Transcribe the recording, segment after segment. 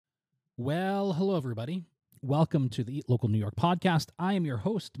Well, hello, everybody. Welcome to the Eat Local New York podcast. I am your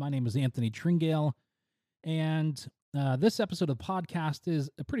host. My name is Anthony Tringale, and this episode of the podcast is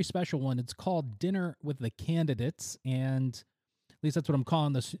a pretty special one. It's called Dinner with the Candidates, and at least that's what I'm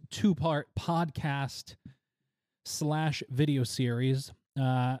calling this two-part podcast slash video series.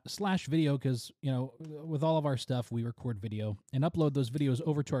 Slash video because, with all of our stuff, we record video and upload those videos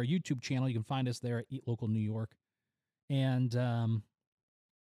over to our YouTube channel. You can find us there at Eat Local New York. And,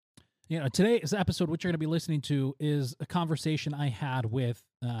 today's episode, what you're going to be listening to, is a conversation I had with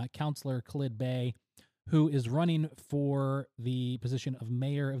Councilor Khalid Bey, who is running for the position of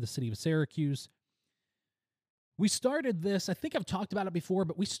mayor of the city of Syracuse. We started this, I think I've talked about it before,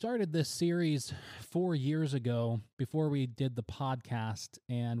 but we started this series 4 years ago before we did the podcast,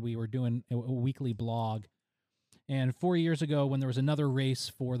 and we were doing a weekly blog. And 4 years ago, when there was another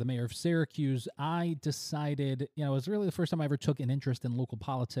race for the mayor of Syracuse, I decided, it was really the first time I ever took an interest in local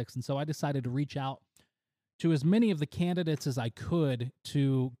politics. And so I decided to reach out to as many of the candidates as I could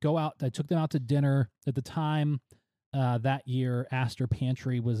to go out. I took them out to dinner. At the time that year, Astor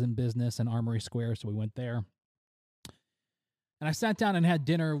Pantry was in business in Armory Square, so we went there. And I sat down and had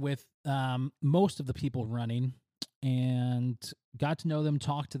dinner with most of the people running and got to know them,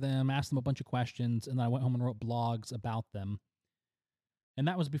 talked to them, asked them a bunch of questions, and then I went home and wrote blogs about them. And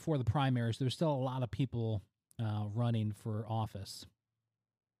that was before the primaries. There's still a lot of people running for office.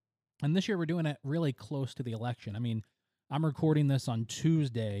 And this year we're doing it really close to the election. I mean, I'm recording this on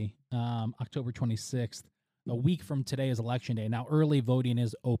Tuesday, October 26th. A week from today is Election Day. Now, early voting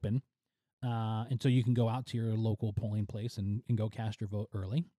is open. And so you can go out to your local polling place and go cast your vote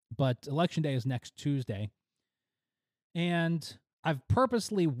early. But Election Day is next Tuesday. And I've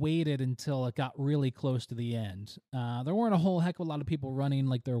purposely waited until it got really close to the end. There weren't a whole heck of a lot of people running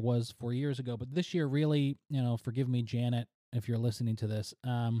like there was 4 years ago. But this year really, forgive me, Janet, if you're listening to this,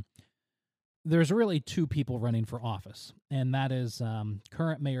 there's really two people running for office. And that is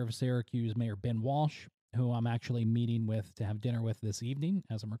current mayor of Syracuse, Mayor Ben Walsh, who I'm actually meeting with to have dinner with this evening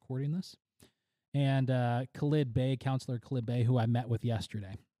as I'm recording this. And Khalid Bey, Councilor Khalid Bey, who I met with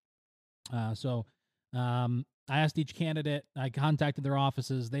yesterday. So I asked each candidate, I contacted their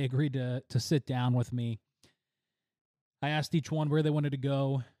offices. They agreed to sit down with me. I asked each one where they wanted to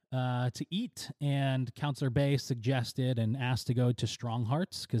go to eat, and Councilor Bey suggested and asked to go to Strong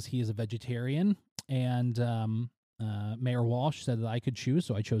Hearts because he is a vegetarian. And Mayor Walsh said that I could choose,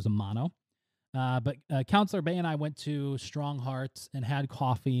 so I chose a mono. But Councilor Bey and I went to Strong Hearts and had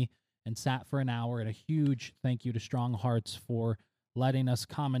coffee and sat for an hour. And a huge thank you to Strong Hearts for letting us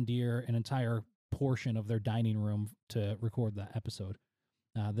commandeer an entire portion of their dining room to record that episode,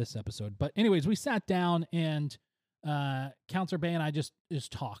 this episode. But anyways, we sat down and Councilor Bey and I just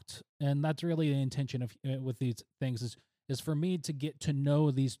talked. And that's really the intention of with these things is for me to get to know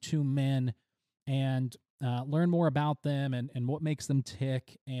these two men and learn more about them and what makes them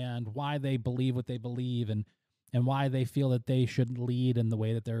tick and why they believe what they believe and why they feel that they should lead in the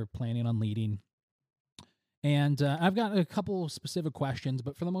way that they're planning on leading. And I've got a couple specific questions,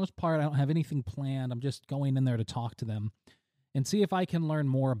 but for the most part, I don't have anything planned. I'm just going in there to talk to them and see if I can learn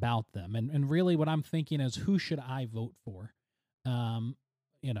more about them. And really what I'm thinking is, who should I vote for? And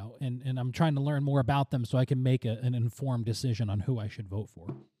I'm trying to learn more about them so I can make an informed decision on who I should vote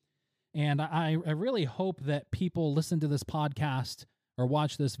for. And I really hope that people listen to this podcast or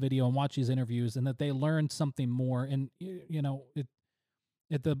watch this video and watch these interviews and that they learn something more. And,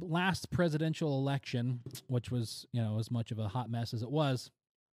 at the last presidential election, which was, as much of a hot mess as it was,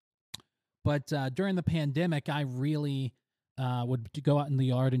 but during the pandemic, I really would go out in the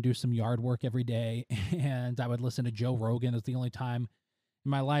yard and do some yard work every day. And I would listen to Joe Rogan. It's the only time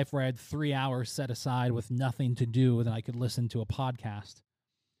in my life where I had 3 hours set aside with nothing to do, and I could listen to a podcast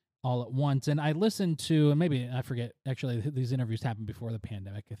all at once. And I listened to, and maybe I forget, actually, these interviews happened before the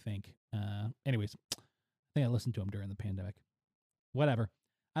pandemic, I think. Anyways, I think I listened to them during the pandemic. Whatever.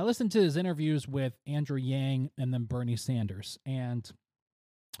 I listened to his interviews with Andrew Yang and then Bernie Sanders, and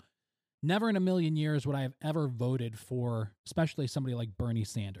never in a million years would I have ever voted for, especially somebody like Bernie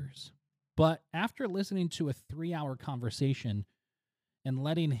Sanders. But after listening to a 3-hour conversation and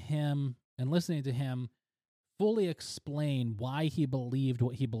listening to him fully explain why he believed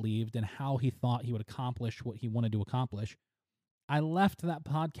what he believed and how he thought he would accomplish what he wanted to accomplish, I left that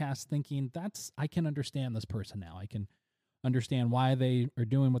podcast thinking, I can understand this person now. I can understand why they are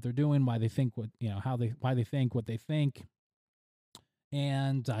doing what they're doing, why they think why they think what they think.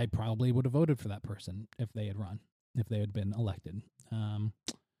 And I probably would have voted for that person if they had been elected, if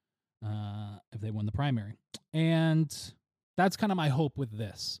they won the primary. And that's kind of my hope with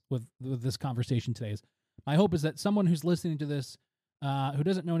this conversation today. My hope is that someone who's listening to this who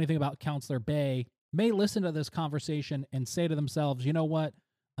doesn't know anything about Councilor Bey may listen to this conversation and say to themselves, you know what,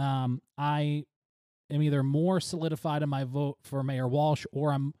 I am either more solidified in my vote for Mayor Walsh,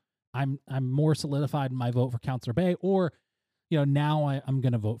 or I'm more solidified in my vote for Councilor Bey, or now I'm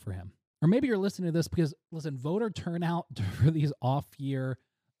going to vote for him. Or maybe you're listening to this because, listen, voter turnout for these off-year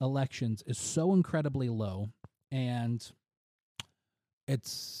elections is so incredibly low, and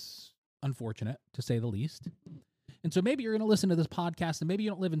it's unfortunate, to say the least. And so maybe you're going to listen to this podcast, and maybe you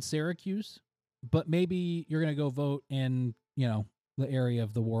don't live in Syracuse, but maybe you're going to go vote in, the area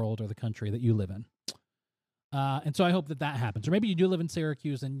of the world or the country that you live in. And so I hope that happens. Or maybe you do live in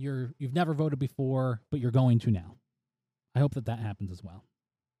Syracuse and you've never voted before, but you're going to now. I hope that happens as well.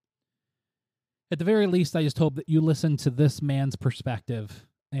 At the very least, I just hope that you listen to this man's perspective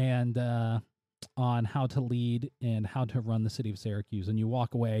and on how to lead and how to run the city of Syracuse, and you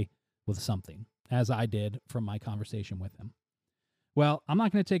walk away with something, as I did from my conversation with him. Well, I'm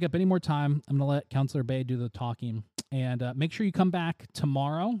not going to take up any more time. I'm going to let Councilor Bey do the talking, and make sure you come back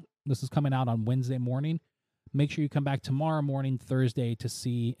tomorrow. This is coming out on Wednesday morning. Make sure you come back tomorrow morning, Thursday, to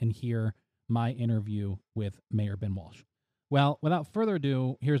see and hear my interview with Mayor Ben Walsh. Well, without further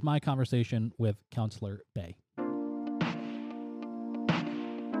ado, here's my conversation with Councilor Bey.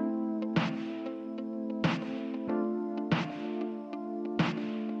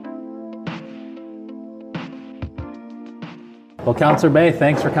 Well, Councilor Bey,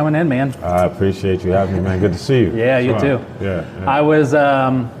 thanks for coming in, man. I appreciate you having me, man. Good to see you. Yeah, you too. Yeah. I was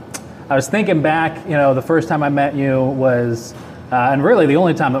thinking back, the first time I met you was, and really the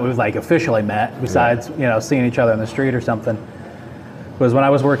only time that we've officially met, besides, seeing each other on the street or something, was when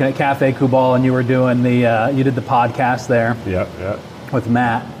I was working at Cafe Kubal and you were doing you did the podcast there. Yeah. With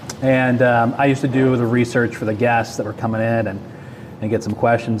Matt. And I used to do the research for the guests that were coming in and get some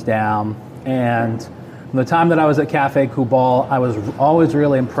questions down. And from the time that I was at Cafe Kubal, I was always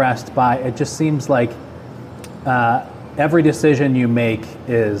really impressed by, it just seems like every decision you make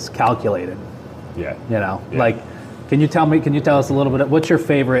is calculated. Yeah. Can you tell us a little bit, what's your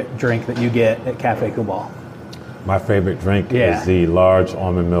favorite drink that you get at Cafe Kubal? My favorite drink is the large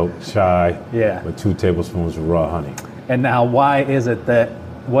almond milk chai with 2 tablespoons of raw honey. And now, why is it that,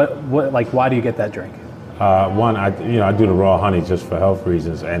 why do you get that drink? One, I do the raw honey just for health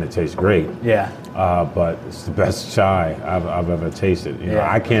reasons, and it tastes great. Yeah. But it's the best chai I've ever tasted.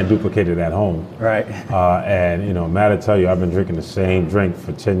 I can't duplicate it at home. Right. And Matt, I tell you, I've been drinking the same drink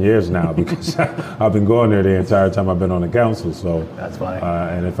for 10 years now because I've been going there the entire time I've been on the council. So that's funny.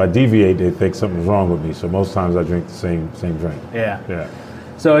 And if I deviate, they think something's wrong with me. So most times I drink the same drink. Yeah.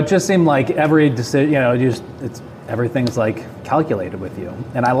 So it just seemed like every decision, everything's calculated with you,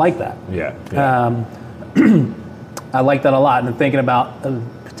 and I like that. Yeah. I like that a lot. And thinking about a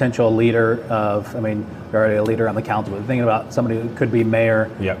potential leader of, you're already a leader on the council, but thinking about somebody who could be mayor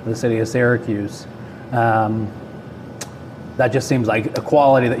of the city of Syracuse, that just seems like a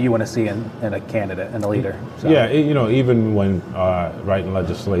quality that you want to see in a candidate and a leader. So. Yeah, even when writing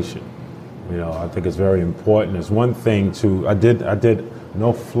legislation, I think it's very important. There's one thing I did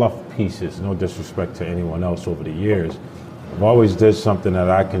no fluff pieces, no disrespect to anyone else over the years. I've always did something that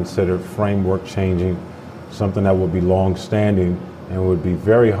I consider framework changing, something that would be long-standing and would be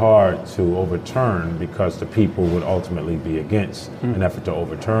very hard to overturn because the people would ultimately be against an effort to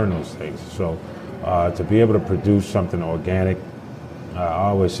overturn those things. So to be able to produce something organic, I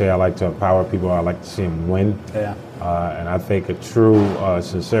always say I like to empower people. I like to see them win. Yeah. And I think a true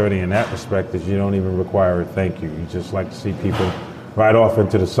sincerity in that respect is you don't even require a thank you. You just like to see people ride off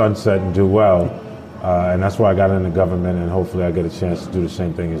into the sunset and do well. And that's why I got into government, and hopefully I get a chance to do the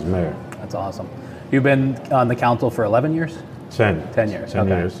same thing as mayor. That's awesome. You've been on the council for 11 years? 10. 10 years. 10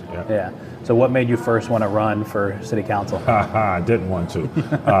 okay. years, Yeah. So what made you first want to run for city council? I didn't want to.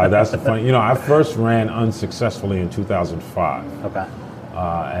 That's the funny. I first ran unsuccessfully in 2005. Okay.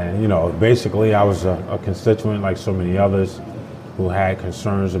 And basically I was a constituent like so many others who had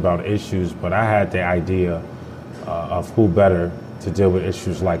concerns about issues, but I had the idea of who better to deal with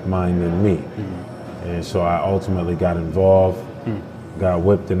issues like mine than me. And so I ultimately got involved, got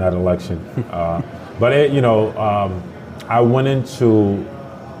whipped in that election. But I went into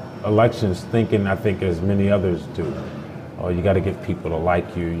elections thinking, I think as many others do, you got to get people to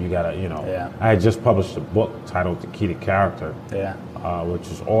like you. You got to, I had just published a book titled The Key to Character, which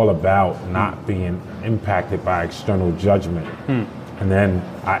is all about not being impacted by external judgment. And then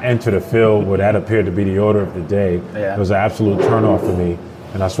I entered a field where that appeared to be the order of the day. It was an absolute turnoff for me,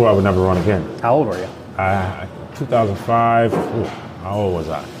 and I swore I would never run again. How old were you? 2005, how old was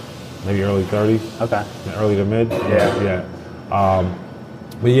I? Maybe early 30s. Okay. Early to mid. Yeah.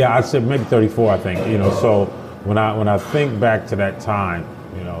 But yeah, I'd say maybe 34, I think. So when I think back to that time,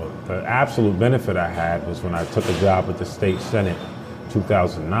 the absolute benefit I had was when I took a job with the state senate,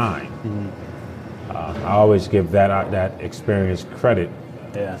 2009. I always give that experience credit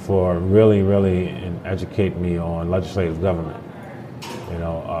for really educating me on legislative government.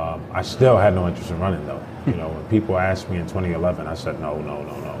 I still had no interest in running though. When people asked me in 2011, I said no.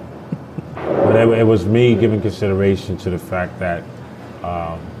 But it was me giving consideration to the fact that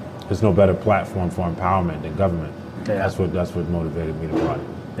there's no better platform for empowerment than government. Yeah. That's what motivated me to run.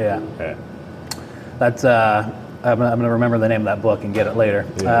 Yeah. That's I'm going to remember the name of that book and get it later.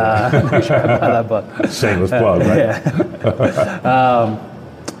 Yeah. Make sure I buy that book. Shameless plug, right?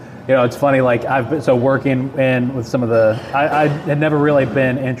 It's funny, like I've been working with some of I had never really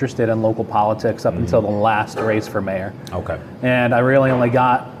been interested in local politics up until the last race for mayor. Okay. And I really only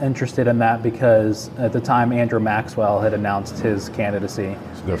got interested in that because at the time Andrew Maxwell had announced his candidacy.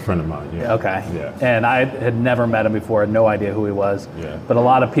 He's a good friend of mine, yeah. Okay. Yeah. And I had never met him before, had no idea who he was. Yeah. But a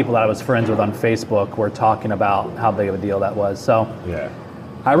lot of people that I was friends with on Facebook were talking about how big of a deal that was. So yeah.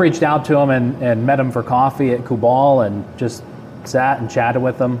 I reached out to him and met him for coffee at Kubal and just sat and chatted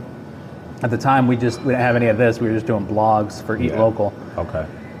with him. At the time, we didn't have any of this. We were just doing blogs for Eat Local. Okay.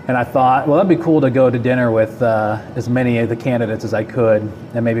 And I thought, well, that'd be cool to go to dinner with as many of the candidates as I could,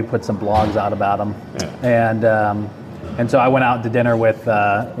 and maybe put some blogs out about them. Yeah. And so I went out to dinner with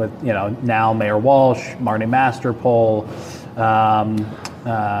now Mayor Walsh, Marty Masterpole,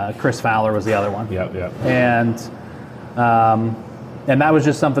 Chris Fowler was the other one. Yep. And that was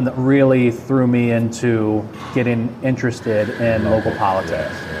just something that really threw me into getting interested in local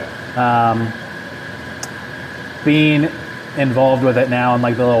politics. Being involved with it now and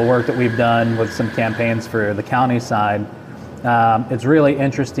like the little work that we've done with some campaigns for the county side, it's really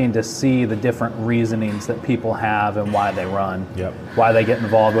interesting to see the different reasonings that people have and why they run, why they get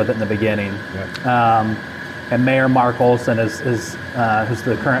involved with it in the beginning. And Mayor Mark Olson, who's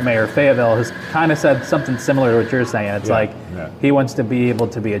the current mayor of Fayetteville, has kind of said something similar to what you're saying. It's he wants to be able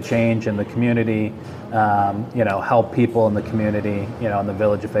to be a change in the community, help people in the community, in the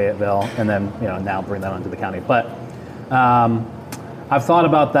village of Fayetteville, and then, now bring that onto the county. But I've thought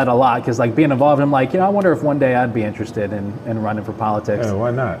about that a lot because, like, being involved, I'm like, I wonder if one day I'd be interested in running for politics. Yeah,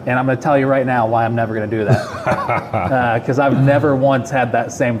 why not? And I'm going to tell you right now why I'm never going to do that. Because I've never once had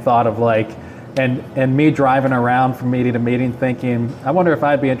that same thought of like, and me driving around from meeting to meeting thinking, I wonder if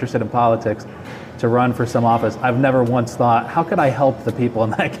I'd be interested in politics to run for some office. I've never once thought, how could I help the people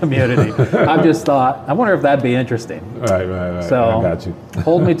in that community? I've just thought, I wonder if that'd be interesting. Right. So I got you.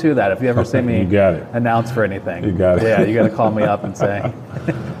 Hold me to that if you ever see me you got it. announce for anything. You got it. Yeah, you got to call me up and say.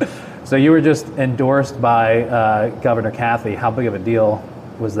 So you were just endorsed by Governor Cathy. How big of a deal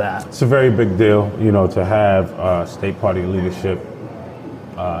was that? It's a very big deal, to have state party leadership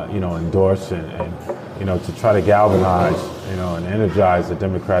endorse and to try to galvanize, and energize the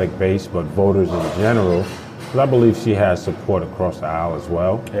Democratic base, but voters in general, because I believe she has support across the aisle as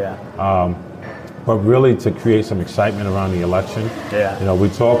well. Yeah. But really to create some excitement around the election. Yeah. We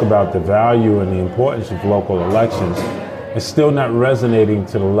talk about the value and the importance of local elections. It's still not resonating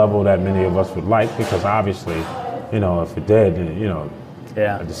to the level that many of us would like, because obviously, if it did,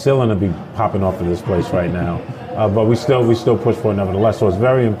 the ceiling would be popping off of this place right now. But we still push for it nevertheless. So it's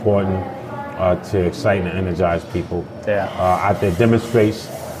very important to excite and energize people. It demonstrates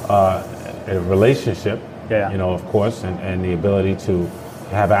a relationship, of course, and the ability to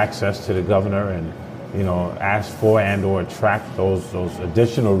have access to the governor and, ask for and or attract those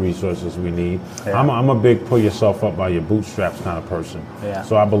additional resources we need. I'm a big pull yourself up by your bootstraps kind of person.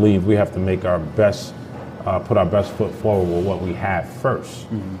 So I believe we have to make our best put our best foot forward with what we have first,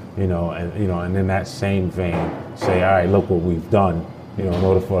 and in that same vein, say, all right, look what we've done, in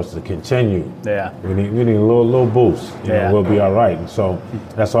order for us to continue. We need a little boost. We'll be all right. And so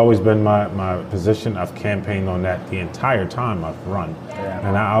that's always been my position. I've campaigned on that the entire time I've run.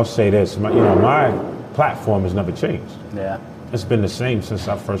 And I'll say this, my platform has never changed. It's been the same since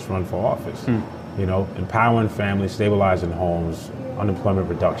I first run for office. Empowering families, stabilizing homes, unemployment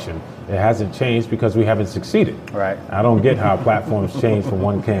reduction. It hasn't changed because we haven't succeeded. Right. I don't get how platforms change from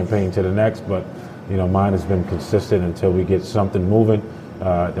one campaign to the next, but mine has been consistent until we get something moving.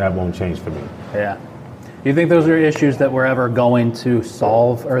 That won't change for me. Yeah. Do you think those are issues that we're ever going to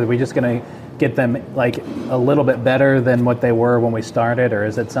solve, or are we just going to get them like a little bit better than what they were when we started, or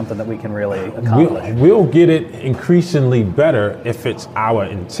is it something that we can really accomplish? We'll get it increasingly better if it's our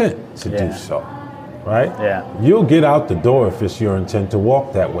intent to do so. Right? You'll get out the door if it's your intent to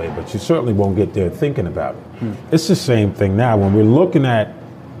walk that way, but you certainly won't get there thinking about it. It's the same thing now. When we're looking at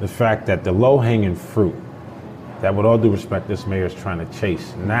the fact that the low-hanging fruit that with all due respect, this mayor is trying to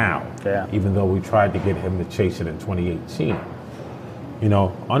chase now, even though we tried to get him to chase it in 2018. You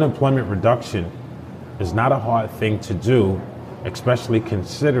know, unemployment reduction is not a hard thing to do, especially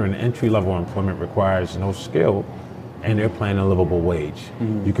considering entry-level employment requires no skill and they're paying a livable wage.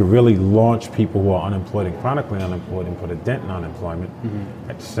 You could really launch people who are unemployed and chronically unemployed and put a dent in unemployment.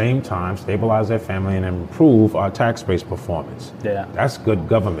 At the same time, stabilize their family and improve our tax-based performance. That's good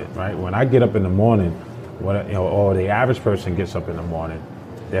government, right? When I get up in the morning, or the average person gets up in the morning,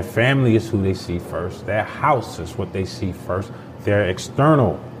 their family is who they see first. Their house is what they see first. Their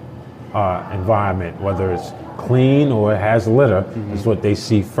external environment, whether it's clean or it has litter, is what they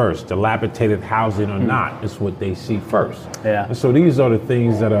see first. Dilapidated housing or not is what they see first. And so these are the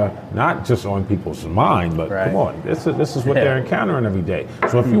things that are not just on people's mind, but come on, this is what they're encountering every day.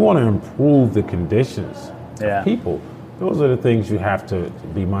 So if you want to improve the conditions of people, those are the things you have to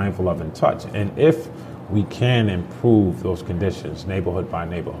be mindful of and touch. And if we can improve those conditions neighborhood by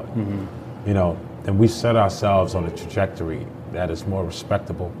neighborhood, you know, then we set ourselves on a trajectory that is more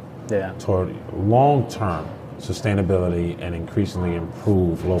respectable toward long-term sustainability and increasingly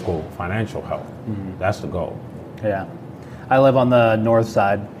improve local financial health. That's the goal. I live on the north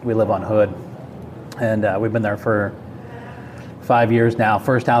side. We live on Hood, and we've been there for 5 years now.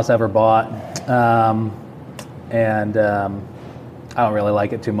 First house ever bought, and I don't really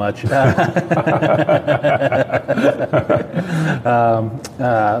like it too much. But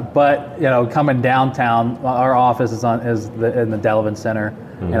you know, coming downtown, our office is in the Delavan Center,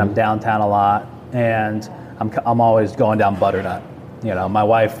 and I'm downtown a lot, and I'm always going down Butternut. You know, my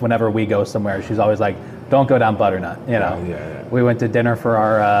wife, whenever we go somewhere, she's always like, "Don't go down Butternut." You know, we went to dinner for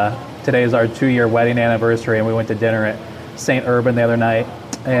our today is our 2-year wedding anniversary, and we went to dinner at St. Urban the other night,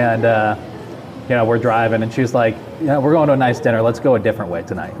 and you know, we're driving, and she's like, "Yeah, we're going to a nice dinner. Let's go a different way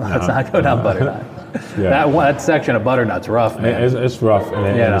tonight. Let's not go down Butternut." That section of Butternut's rough, man. It's rough,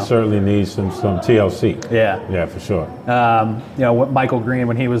 and it certainly needs some TLC. Yeah, for sure. You know, Michael Green,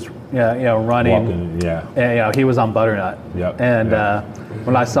 when he was running, walking, you know, he was on Butternut. And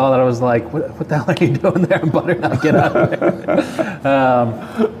when I saw that, I was like, "What the hell are you doing there in Butternut? Get out of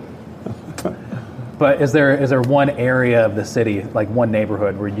there!" But is there one area of the city, like one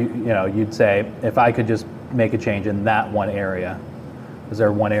neighborhood, where you'd say, if I could just make a change in that one area? Is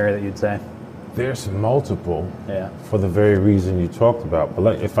there one area that you'd say? There's multiple, for the very reason you talked about.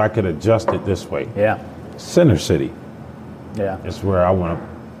 But if I could adjust it this way, Center City, is where I want to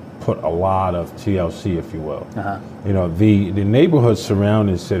put a lot of TLC, if you will. You know, the neighborhoods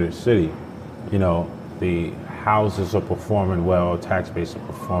surrounding Center City, you know, the houses are performing well, tax base are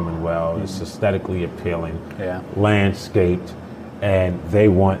performing well, it's aesthetically appealing, landscaped, and they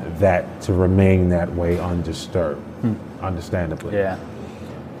want that to remain that way undisturbed, understandably.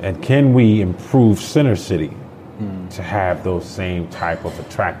 And can we improve Center City to have those same type of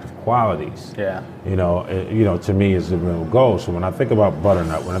attractive qualities? You know, to me is the real goal. So when I think about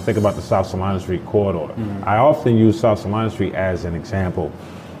Butternut, when I think about the South Salina Street corridor, I often use South Salina Street as an example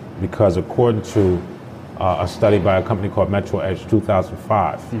because according to a study by a company called Metro Edge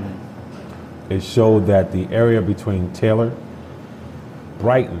 2005, it showed that the area between Taylor,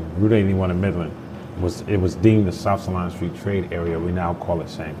 Brighton, Route 81 and Midland, was deemed the South Salina Street trade area, we now call it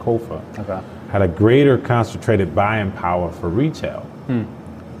Sankofa, had a greater concentrated buying power for retail than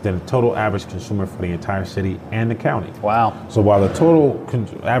the total average consumer for the entire city and the county. Wow. So while the total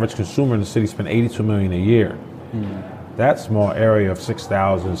average consumer in the city spent $82 million a year, that small area of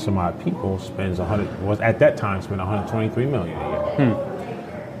 6,000 some odd people was at that time spent $123 million a year.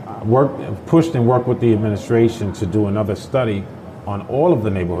 Pushed and worked with the administration to do another study on all of the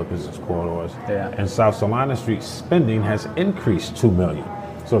neighborhood business corridors, and South Salina Street spending has increased $2 million.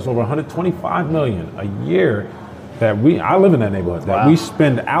 So it's over $125 million a year that I live in that neighborhood, that we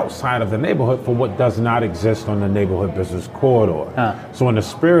spend outside of the neighborhood for what does not exist on the neighborhood business corridor. So in the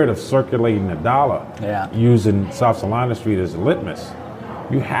spirit of circulating the dollar, using South Salina Street as a litmus,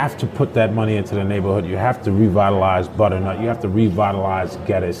 you have to put that money into the neighborhood. You have to revitalize Butternut. You have to revitalize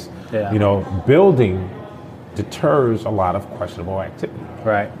Geddes. You know, building deters a lot of questionable activity.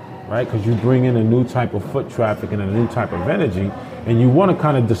 Right? Because you bring in a new type of foot traffic and a new type of energy, and you want to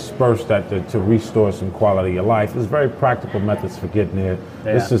kind of disperse that to restore some quality of life. There's very practical methods for getting there.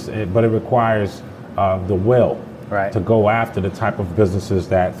 But it requires the will to go after the type of businesses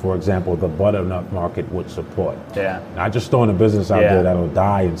that, for example, the Butternut market would support. Not just throwing a business out there that'll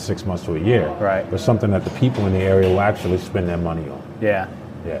die in 6 months to a year, but something that the people in the area will actually spend their money on.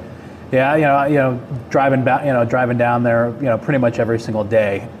 Driving down there, pretty much every single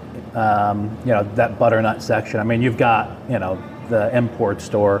day. That Butternut section. I mean, you've got, the import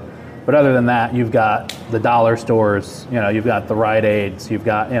store But other than that, you've got the dollar stores, you've got the Rite Aids, you've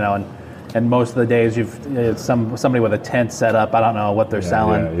got, and most of the days it's somebody with a tent set up. I don't know what they're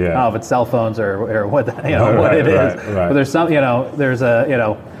selling. Yeah. I don't know if it's cell phones or what what it is. Right. But there's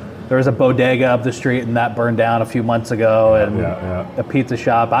there's a bodega up the street and that burned down a few months ago, and a pizza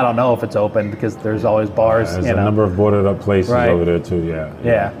shop. I don't know if it's open because there's always bars. There's a number of boarded up places over there too.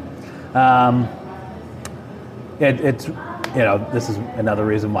 Yeah. It's this is another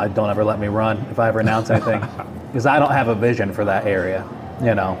reason why don't ever let me run if I ever announce anything, because I don't have a vision for that area.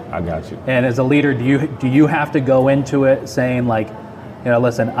 I got you. And as a leader, do you have to go into it saying like,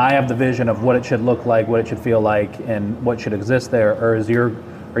 listen, I have the vision of what it should look like, what it should feel like, and what should exist there, or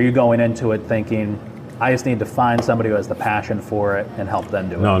are you going into it thinking, I just need to find somebody who has the passion for it and help them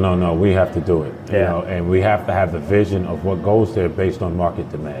do it? No. We have to do it. Yeah. And we have to have the vision of what goes there based on market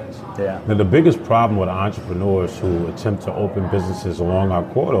demands. Yeah. Now, the biggest problem with entrepreneurs who attempt to open businesses along our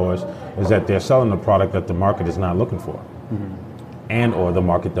corridors is that they're selling a product that the market is not looking for, and or the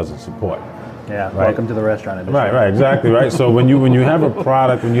market doesn't support. Yeah. Right? Welcome to the restaurant industry. Right. Exactly. Right. So when you have a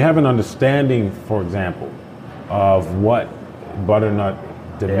product, when you have an understanding, for example, of what butternut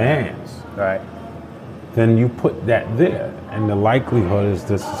demands, right, then you put that there, and the likelihood is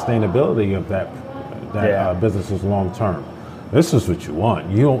the sustainability of that business is long term. This is what you want.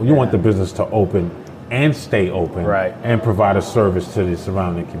 You want the business to open and stay open, right, and provide a service to the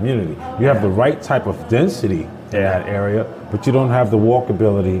surrounding community. You have the right type of density in that area, but you don't have the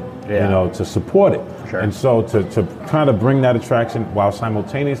walkability, to support it. Sure. And so to try to bring that attraction while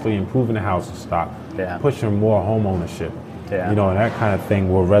simultaneously improving the housing stock, pushing more home ownership, and that kind of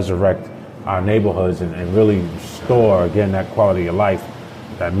thing will resurrect our neighborhoods and really restore again that quality of life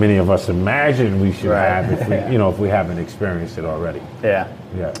that many of us imagine we should have if we if we haven't experienced it already. Yeah.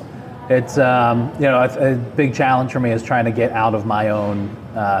 It's a big challenge for me is trying to get out of my own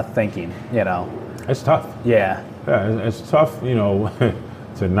thinking. It's tough. Yeah, it's tough.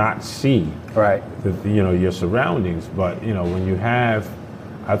 To not see your surroundings, but when you have,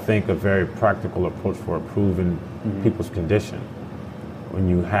 I think, a very practical approach for improving people's condition. When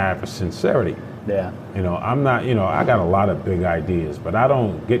you have a sincerity. I'm not, I got a lot of big ideas, but I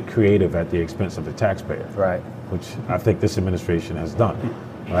don't get creative at the expense of the taxpayer. Right. Which I think this administration has done.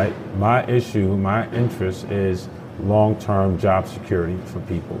 Right. My interest is long-term job security for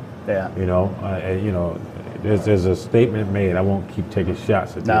people. There's a statement made. I won't keep taking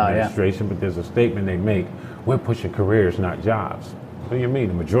shots at the administration, but there's a statement they make. We're pushing careers, not jobs. What do you mean?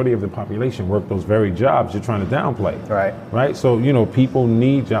 The majority of the population work those very jobs you're trying to downplay. Right. So, people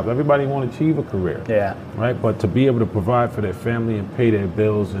need jobs. Everybody want to achieve a career. Right. But to be able to provide for their family and pay their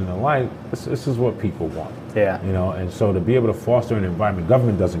bills and the like, this is what people want. And so to be able to foster an environment,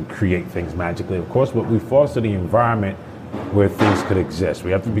 government doesn't create things magically, of course, but we foster the environment where things could exist.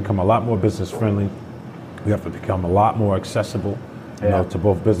 We have to become a lot more business friendly. We have to become a lot more accessible, to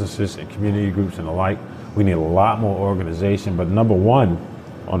both businesses and community groups and the like. We need a lot more organization, but number one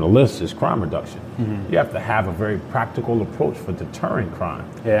on the list is crime reduction. You have to have a very practical approach for deterring crime.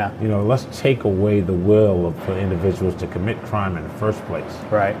 Let's take away the will for individuals to commit crime in the first place.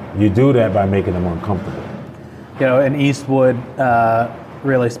 Right. You do that by making them uncomfortable. In Eastwood,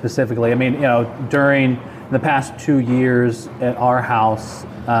 really specifically, during the past 2 years at our house,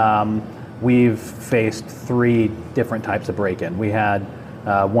 we've faced 3 different types of break-in. We had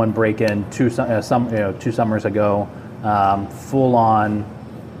one break-in two summers ago, full on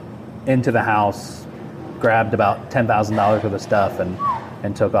into the house, grabbed about $10,000 worth of stuff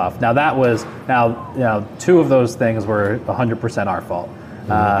and took off. Now that was 2 of those things were 100% our fault.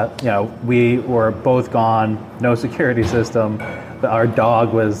 We were both gone, no security system. Our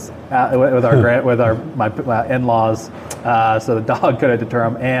dog was with my in-laws, so the dog couldn't deter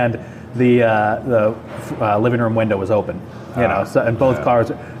him, and the living room window was open. So and both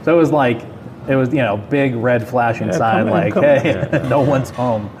cars. So it was big red flashing sign hey, no one's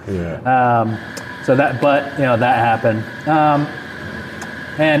home. So that happened.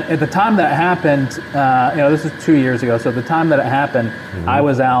 And at the time that happened, this is 2 years ago. So at the time that it happened, I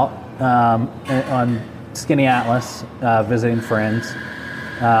was out on Skinny Atlas visiting friends.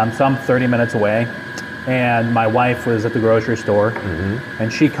 So I'm 30 minutes away, and my wife was at the grocery store,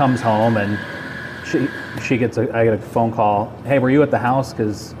 and she comes home and I get a phone call. Hey, were you at the house?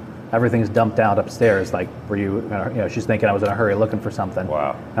 Because everything's dumped out upstairs. Like, were you? She's thinking I was in a hurry looking for something.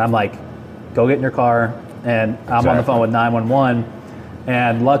 Wow. And I'm like, go get in your car, and I'm on the phone with 911.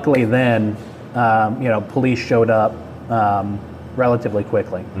 And luckily then, police showed up relatively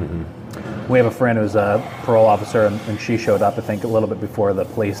quickly. We have a friend who's a parole officer, and she showed up, I think, a little bit before the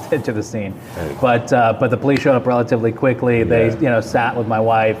police did to the scene. Hey. But the police showed up relatively quickly. They, sat with my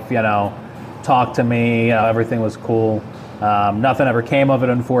wife, talked to me. Everything was cool. Nothing ever came of it,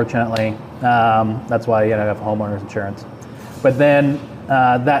 unfortunately. That's why I have homeowners insurance. But then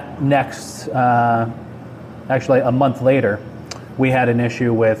that next, actually a month later, we had an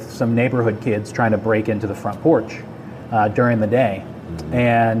issue with some neighborhood kids trying to break into the front porch during the day. Mm-hmm.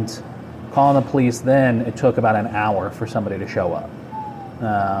 And calling the police then, it took about an hour for somebody to show up.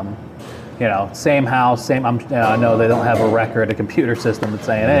 Same house, same. I know they don't have a record, a computer system that's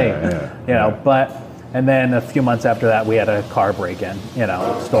saying, but. And then a few months after that, we had a car break-in,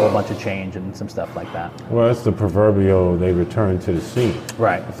 stole a bunch of change and some stuff like that. Well, it's the proverbial, they return to the scene.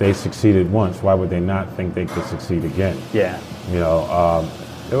 Right. If they succeeded once, why would they not think they could succeed again? Yeah.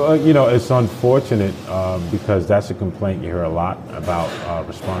 It's unfortunate because that's a complaint you hear a lot about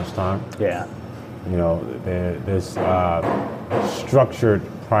response time. Yeah. This structured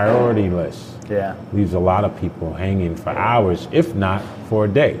priority list leaves a lot of people hanging for hours, if not for a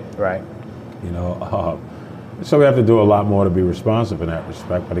day. Right. So we have to do a lot more to be responsive in that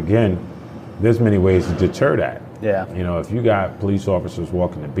respect. But again, there's many ways to deter that. Yeah. If you got police officers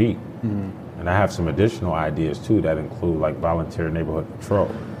walking the beat, and I have some additional ideas too that include like volunteer neighborhood patrol.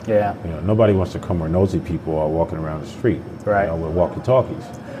 Yeah. Nobody wants to come where nosy people are walking around the street. Right. With walkie-talkies.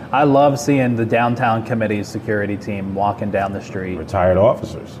 I love seeing the downtown committee's security team walking down the street. Retired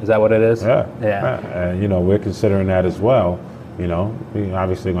officers. Is that what it is? Yeah. Yeah. And we're considering that as well. We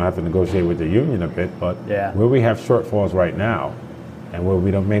obviously going to have to negotiate with the union a bit, but where we have shortfalls right now, and where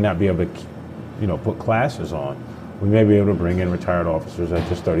we may not be able to, put classes on, we may be able to bring in retired officers at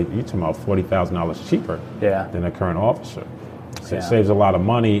just $40,000 cheaper than a current officer. So it saves a lot of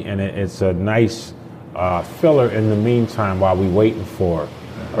money, and it's a nice filler in the meantime while we're waiting for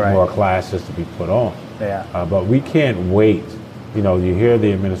more classes to be put on. Yeah. But we can't wait. You hear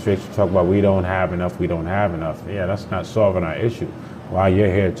the administration talk about we don't have enough. Yeah, that's not solving our issue. While you're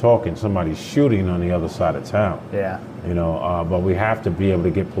here talking, somebody's shooting on the other side of town. Yeah. But we have to be able to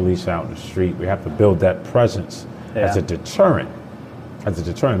get police out in the street. We have to build that presence as a deterrent.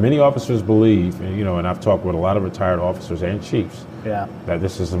 Many officers believe, and I've talked with a lot of retired officers and chiefs, that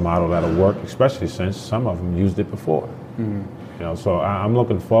this is a model that'll work, especially since some of them used it before. Mm-hmm. So I'm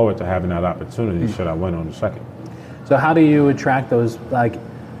looking forward to having that opportunity should I win on the second. So how do you attract those, I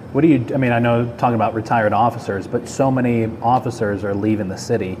know talking about retired officers, but so many officers are leaving the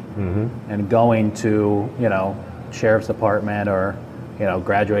city and going to, sheriff's department or,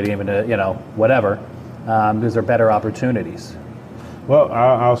 graduating even to, whatever, because there are better opportunities. Well,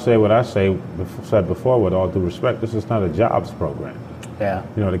 I'll say what I said before with all due respect, this is not a jobs program. Yeah.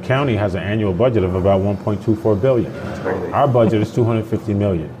 The county has an annual budget of about $1.24 billion. That's crazy. Our budget is $250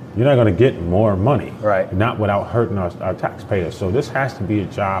 million. You're not going to get more money, right? Not without hurting our taxpayers. So this has to be a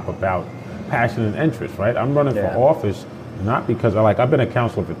job about passion and interest, right? I'm running for office not because I've been a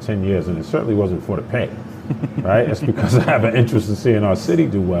counselor for 10 years, and it certainly wasn't for the pay, right? It's because I have an interest in seeing our city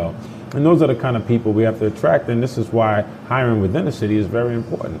do well. And those are the kind of people we have to attract, and this is why hiring within the city is very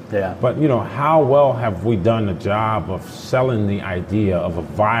important. Yeah. But, how well have we done the job of selling the idea of a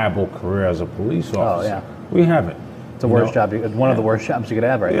viable career as a police officer? Oh, yeah. We haven't. It's the worst job. One of the worst jobs you could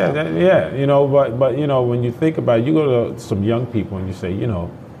have right now. But when you think about it, you go to some young people and you say,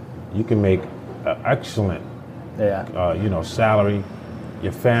 you can make an excellent, salary.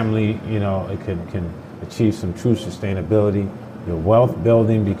 Your family, it can achieve some true sustainability. Your wealth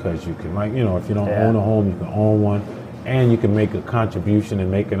building because you can, if you don't own a home, you can own one, and you can make a contribution in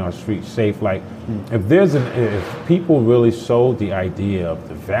making our streets safe. If people really sold the idea of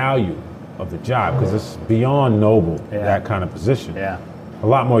the value of the job, because it's beyond noble, that kind of position. Yeah. A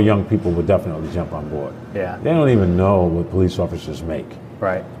lot more young people would definitely jump on board. Yeah. They don't even know what police officers make.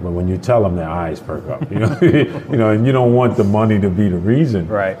 Right. But when you tell them, their eyes perk up. And you don't want the money to be the reason.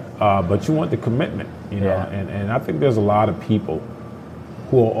 Right. But you want the commitment. And I think there's a lot of people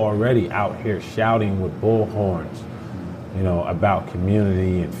who are already out here shouting with bullhorns, about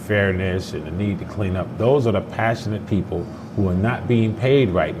community and fairness and the need to clean up. Those are the passionate people who are not being paid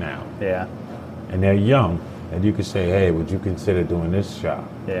right now. Yeah. And they're young, and you can say, hey, would you consider doing this job?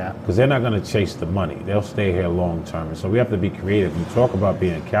 Yeah. Because they're not going to chase the money. They'll stay here long term. And so we have to be creative. You talk about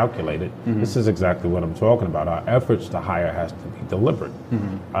being calculated. This is exactly what I'm talking about. Our efforts to hire has to be deliberate.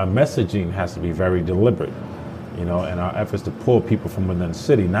 Our messaging has to be very deliberate. And our efforts to pull people from within the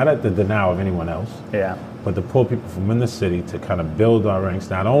city, not at the denial of anyone else, but to pull people from within the city to kind of build our ranks,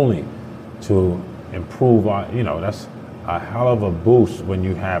 not only to improve our, that's a hell of a boost when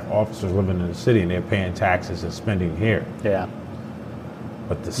you have officers living in the city and they're paying taxes and spending here. Yeah.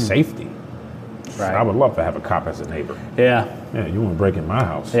 But the safety, Right. I would love to have a cop as a neighbor. Yeah. Yeah, you want to break in my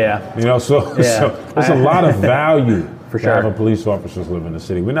house. Yeah. You know, so there's a lot of value For to sure. having police officers live in the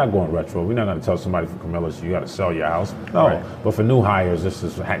city. We're not going retro. We're not going to tell somebody from Camillus, you got to sell your house. No, Right. but for new hires, this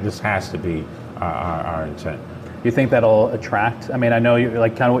has to be our intent. You think that'll attract? I mean, I know you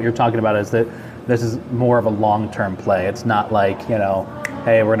like kind of what you're talking about is that this is more of a long-term play. It's not like, you know,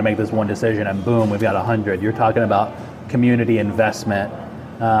 hey, we're going to make this one decision and boom, we've got 100. You're talking about community investment,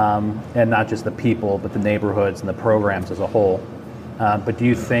 and not just the people, but the neighborhoods and the programs as a whole. But do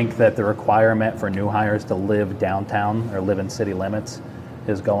you think that the requirement for new hires to live downtown or live in city limits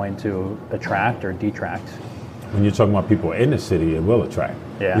is going to attract or detract? When you're talking about people in the city, it will attract.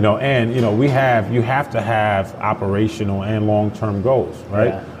 Yeah. You know, and you know, you have to have operational and long-term goals, right?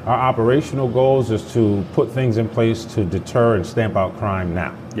 Yeah. Our operational goals is to put things in place to deter and stamp out crime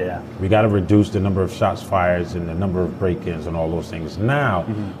now. Yeah. We got to reduce the number of shots fired and the number of break-ins and all those things now,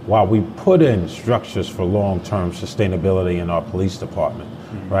 while we put in structures for long-term sustainability in our police department,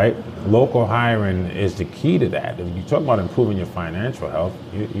 right? Local hiring is the key to that. If you talk about improving your financial health,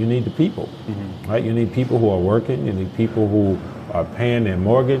 you need the people, right? You need people who are working. You need people who are paying their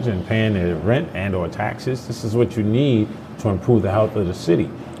mortgage and paying their rent and or taxes. This is what you need to improve the health of the city.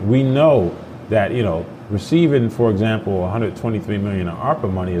 We know that, you know, receiving, for example, $123 million in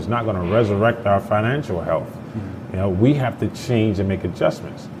ARPA money is not going to resurrect our financial health. You know, we have to change and make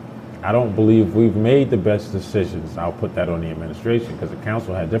adjustments. I don't believe we've made the best decisions. I'll put that on the administration because the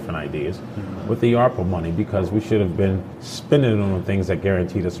council had different ideas with the ARPA money, because we should have been spending it on things that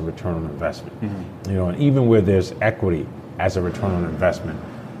guaranteed us a return on investment. You know, and even where there's equity as a return on investment,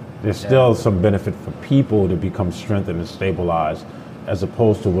 there's still some benefit for people to become strengthened and stabilized, as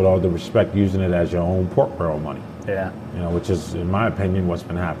opposed to, with all the respect, using it as your own pork barrel money. Yeah. You know, which is, in my opinion, what's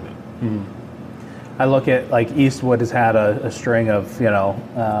been happening. I look at like Eastwood has had a string of, you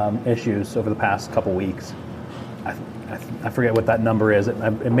know, issues over the past couple weeks. I forget what that number is.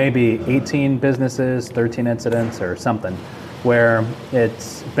 It may be 18 businesses, 13 incidents or something, where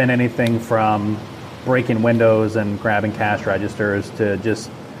it's been anything from breaking windows and grabbing cash registers to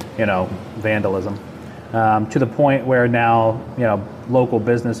just, you know, vandalism. To the point where now, you know, local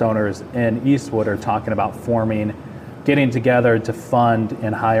business owners in Eastwood are talking about getting together to fund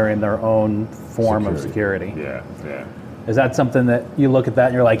and hiring their own form of security. Yeah, yeah. Is that something that you look at that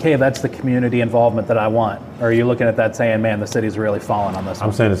and you're like, hey, that's the community involvement that I want? Or are you looking at that saying, man, the city's really falling on this one?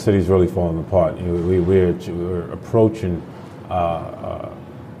 I'm saying the city's really falling apart. You know, we're approaching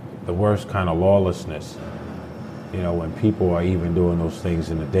the worst kind of lawlessness, you know, when people are even doing those things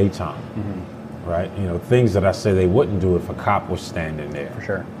in the daytime, right? You know, things that I say they wouldn't do if a cop was standing there. For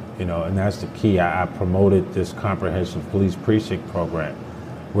sure. You know, and that's the key. I promoted this comprehensive police precinct program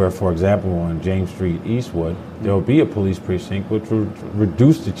where, for example, on James Street, Eastwood, there will be a police precinct which will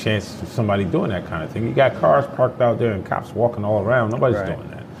reduce the chances of somebody doing that kind of thing. You got cars parked out there and cops walking all around. Nobody's doing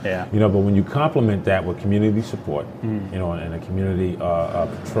that. Yeah. You know, but when you complement that with community support, you know, and a community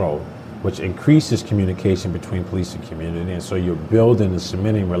patrol, which increases communication between police and community, and so you're building and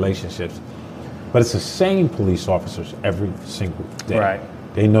cementing relationships. But it's the same police officers every single day. Right.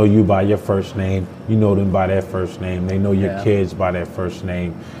 They know you by your first name. You know them by their first name. They know your Yeah. kids by their first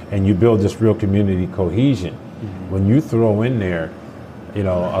name. And you build this real community cohesion. When you throw in there, you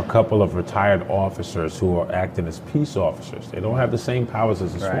know, a couple of retired officers who are acting as peace officers, they don't have the same powers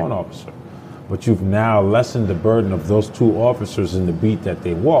as a sworn officer. But you've now lessened the burden of those two officers in the beat that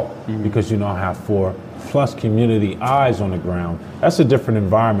they walk, because you now have 4+ community eyes on the ground. That's a different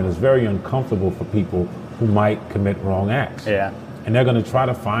environment. It's very uncomfortable for people who might commit wrong acts. Yeah. And they're going to try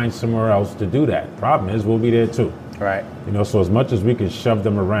to find somewhere else to do that. Problem is, we'll be there too. Right. You know, so as much as we can shove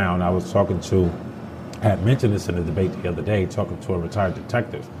them around, I had mentioned this in a debate the other day, talking to a retired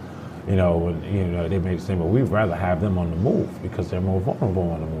detective. You know, and, you know, they made the statement, well, we'd rather have them on the move because they're more vulnerable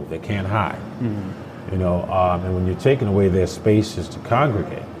on the move. They can't hide. You know, and when you're taking away their spaces to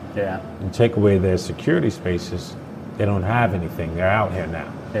congregate, and take away their security spaces, they don't have anything. They're out here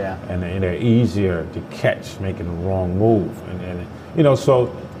now. Yeah. And they're easier to catch making the wrong move. And you know,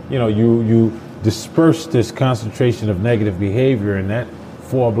 so, you know, you disperse this concentration of negative behavior, and that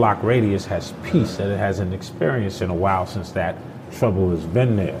 4-block radius has peace that it hasn't experienced in a while since that trouble has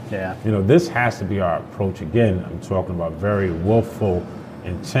been there. Yeah. You know, this has to be our approach. Again, I'm talking about very willful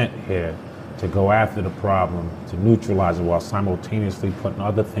intent here to go after the problem, to neutralize it, while simultaneously putting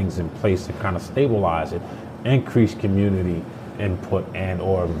other things in place to kind of stabilize it, increase community input and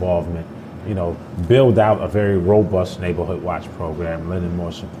or involvement, you know, build out a very robust neighborhood watch program, lending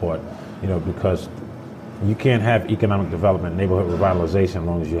more support, you know, because you can't have economic development, neighborhood revitalization as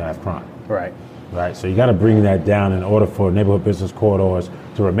long as you have crime. Right. right? So you got to bring that down in order for neighborhood business corridors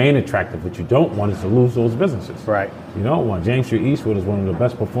to remain attractive. What you don't want is to lose those businesses. Right. You don't want. James Street Eastwood is one of the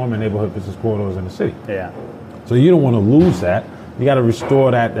best performing neighborhood business corridors in the city. Yeah. So you don't want to lose that. You got to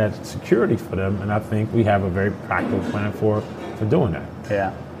restore that security for them, and I think we have a very practical plan for doing that.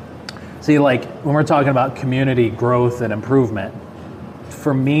 Yeah. See, like when we're talking about community growth and improvement,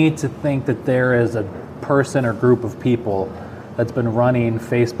 for me to think that there is a person or group of people that's been running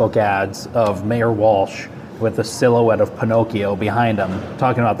Facebook ads of Mayor Walsh with the silhouette of Pinocchio behind him,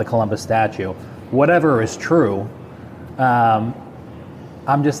 talking about the Columbus statue, whatever is true,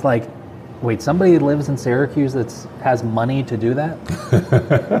 I'm just like, wait, somebody lives in Syracuse that has money to do that?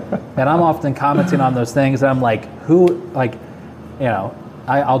 And I'm often commenting on those things, and I'm like, who, like, you know,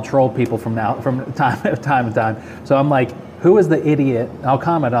 I'll troll people from time to time. So I'm like, who is the idiot? I'll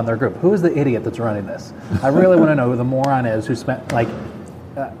comment on their group. Who is the idiot that's running this? I really want to know who the moron is who spent, like,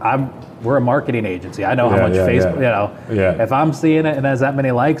 we're a marketing agency. I know how much Facebook, you know, if I'm seeing it and has that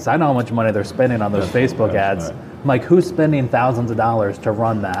many likes, I know how much money they're spending on those Facebook ads. Right. I'm like, who's spending thousands of dollars to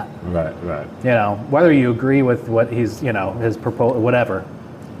run that? Right. You know, whether you agree with what he's, you know, his proposal, whatever,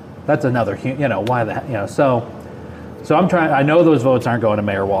 that's another, you know, why that, you know, so I'm trying, I know those votes aren't going to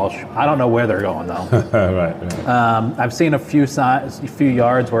Mayor Walsh. I don't know where they're going, though. Right. I've seen a few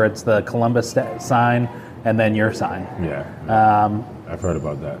yards where it's the Columbus sign and then your sign. Yeah. I've heard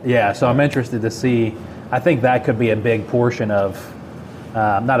about that. Yeah, so I'm interested to see. I think that could be a big portion of,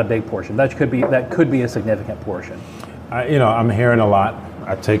 not a big portion. That could be a significant portion. You know, I'm hearing a lot.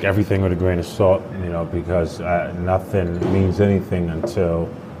 I take everything with a grain of salt, you know, because nothing means anything until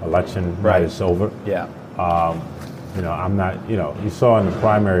election night is over. Yeah. You know, I'm not. You know, you saw in the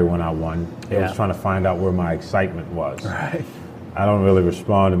primary when I won, I was trying to find out where my excitement was. Right. I don't really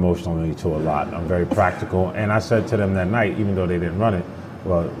respond emotionally to a lot. I'm very practical. And I said to them that night, even though they didn't run it,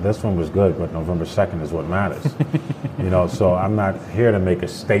 well, this one was good, but November 2nd is what matters. You know, so I'm not here to make a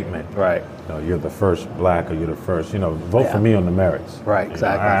statement. Right. You know, you're the first black or you're the first, you know, vote for me on the merits. Right,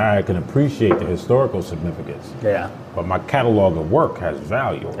 exactly. You know, I can appreciate the historical significance. Yeah. But my catalog of work has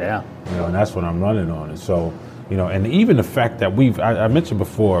value. Yeah. You know, and that's what I'm running on. And so, you know, and even the fact that I mentioned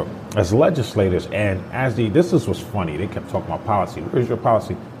before, as legislators, and this is what's funny, they kept talking about policy. Where's your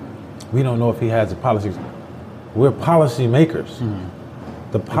policy? We don't know if he has the policies. We're policy makers.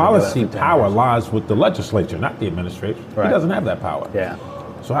 The policy power lies with the legislature, not the administration. Right. He doesn't have that power. Yeah.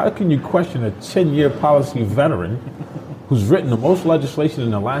 So how can you question a 10-year policy veteran who's written the most legislation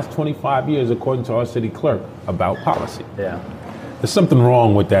in the last 25 years, according to our city clerk, about policy? Yeah. There's something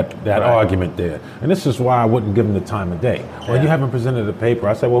wrong with that argument there. And this is why I wouldn't give him the time of day. Well, you haven't presented a paper.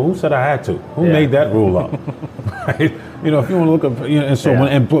 I said, well, who said I had to? Who made that rule up? Right? You know, if you want to look up, you know, and so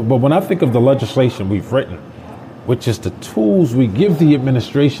but when I think of the legislation we've written, which is the tools we give the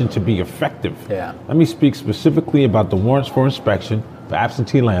administration to be effective. Yeah. Let me speak specifically about the warrants for inspection for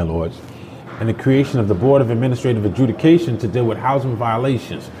absentee landlords and the creation of the Board of Administrative Adjudication to deal with housing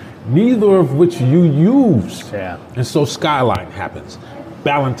violations, neither of which you used. Yeah. And so Skyline happens,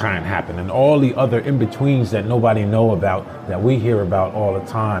 Ballantine happened, and all the other in-betweens that nobody know about, that we hear about all the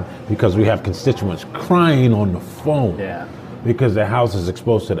time because we have constituents crying on the phone because their house is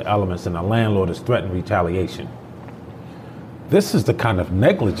exposed to the elements and the landlord is threatened retaliation. This is the kind of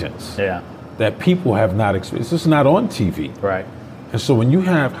negligence that people have not experienced. It's not on TV. Right. And so when you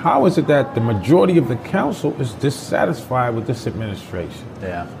have, how is it that the majority of the council is dissatisfied with this administration?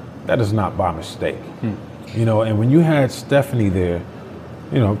 Yeah. That is not by mistake. You know, and when you had Stephanie there,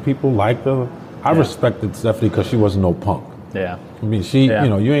 you know, people liked her. I respected Stephanie because she wasn't no punk. Yeah. I mean, you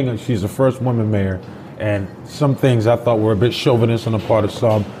know, she's the first woman mayor, and some things I thought were a bit chauvinist on the part of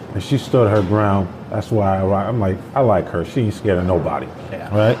some, and she stood her ground. That's why I'm like, I like her. She ain't scared of nobody.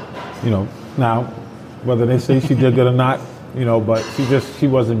 Yeah. Right? You know, now, whether they say she did good or not, you know, but she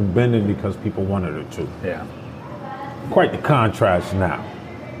wasn't bending because people wanted her to. Yeah. Quite the contrast now.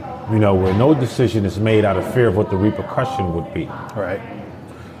 You know, where no decision is made out of fear of what the repercussion would be. Right.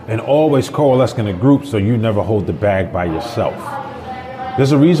 And always coalescing in a group so you never hold the bag by yourself.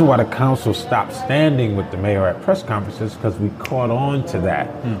 There's a reason why the council stopped standing with the mayor at press conferences, because we caught on to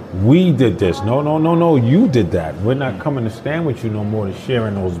that. We did this. No, you did that. We're not coming to stand with you no more to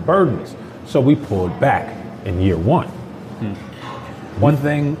sharing those burdens. So we pulled back in year one. One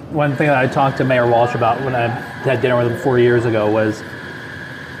thing that I talked to Mayor Walsh about when I had dinner with him 4 years ago was,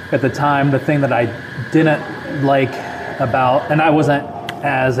 at the time, the thing that I didn't like about, and I wasn't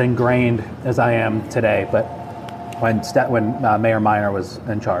as ingrained as I am today, but when Mayor Minor was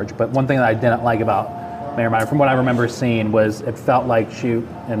in charge. But one thing that I didn't like about Mayor Minor, from what I remember seeing, was it felt like here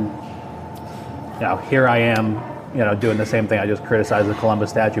I am doing the same thing. I just criticized the Columbus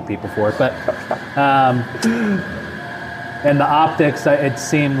statue people for it. But and the optics, it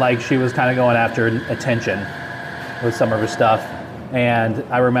seemed like she was kind of going after attention with some of her stuff. And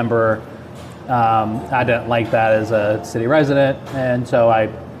I remember I didn't like that as a city resident, and so I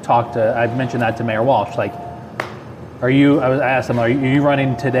mentioned that to Mayor Walsh. Like, I asked him, are you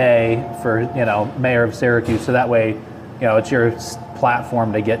running today for mayor of Syracuse, so that way it's your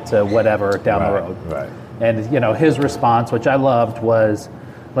platform to get to whatever down the road. Right. And his response, which I loved, was,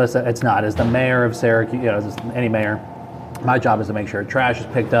 listen, it's not. As the mayor of Syracuse, as any mayor, my job is to make sure trash is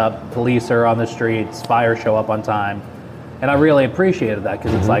picked up, police are on the streets, fires show up on time. And I really appreciated that,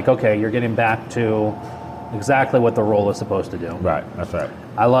 because it's like, okay, you're getting back to exactly what the role is supposed to do. Right, that's right.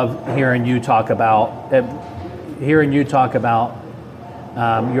 I love hearing you talk about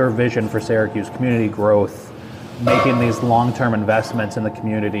your vision for Syracuse, community growth, making these long-term investments in the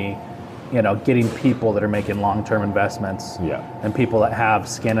community, getting people that are making long-term investments, and people that have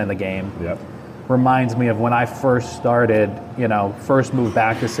skin in the game. Yep. Reminds me of when I first started, first moved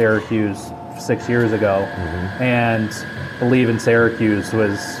back to Syracuse 6 years ago, and Believe in Syracuse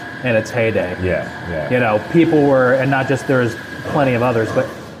was in its heyday. Yeah. People were, and not just, there's plenty of others, but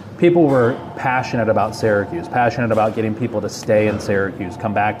people were passionate about Syracuse, passionate about getting people to stay in Syracuse,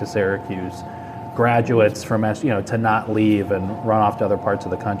 come back to Syracuse, graduates from, to not leave and run off to other parts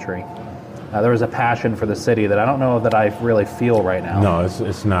of the country. There was a passion for the city that I don't know that I really feel right now. No,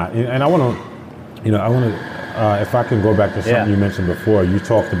 it's not. And I want to, if I can go back to something you mentioned before, you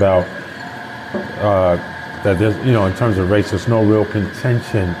talked about that there's, in terms of race, there's no real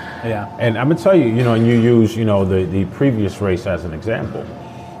contention. Yeah. And I'm gonna tell you, and you use, the previous race as an example.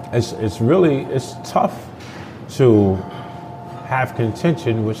 It's tough to have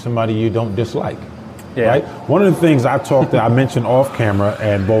contention with somebody you don't dislike. Yeah. Right? One of the things I mentioned off camera,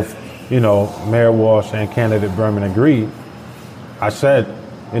 and both, Mayor Walsh and candidate Berman agreed. I said,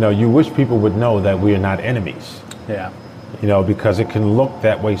 you wish people would know that we are not enemies. Yeah. Because it can look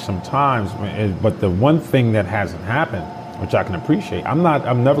that way sometimes. But the one thing that hasn't happened, which I can appreciate, I'm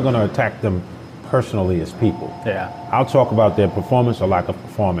never going to attack them personally as people. Yeah. I'll talk about their performance or lack of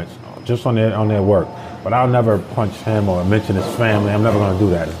performance, just on their work. But I'll never punch him or mention his family. I'm never going to do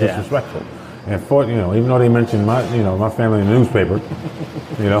that. It's disrespectful. And even though they mentioned my family in the newspaper,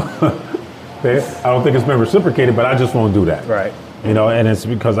 I don't think it's been reciprocated. But I just won't do that. Right. And it's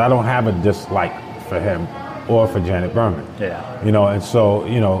because I don't have a dislike for him or for Janet Berman. Yeah. And so,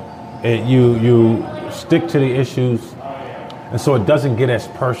 you stick to the issues, and so it doesn't get as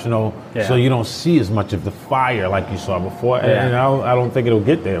personal, so you don't see as much of the fire like you saw before. Yeah. And I don't think it'll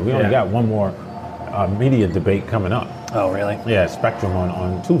get there. We only got one more media debate coming up. Oh, really? Yeah, Spectrum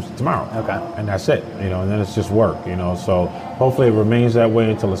on Tuesday, tomorrow. Okay. And that's it, and then it's just work, so hopefully it remains that way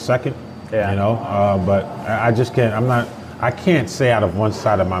until the second, but I just can't, I can't say out of one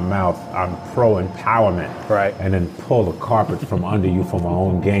side of my mouth I'm pro-empowerment, right, and then pull the carpet from under you for my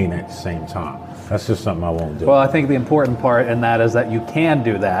own gain at the same time. That's just something I won't do. Well, I think the important part in that is that you can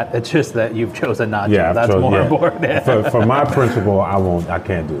do that. It's just that you've chosen not to. That's more important. For my principle, I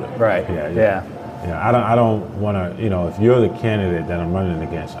can't do that. Right. Yeah. I don't want to, if you're the candidate that I'm running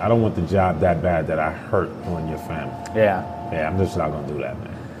against, I don't want the job that bad that I hurt on your family. Yeah, I'm just not going to do that, man.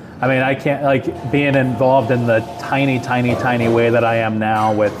 I mean, I can't, being involved in the tiny, tiny, tiny way that I am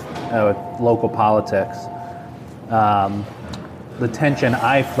now with local politics, the tension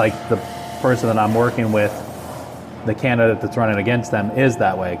the person that I'm working with, the candidate that's running against them, is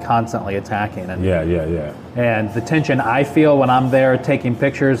that way, constantly attacking. And, and the tension I feel when I'm there taking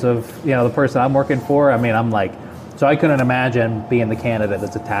pictures of, the person I'm working for, I'm like, so I couldn't imagine being the candidate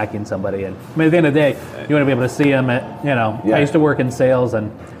that's attacking somebody. And at the end of the day, you want to be able to see them at, I used to work in sales,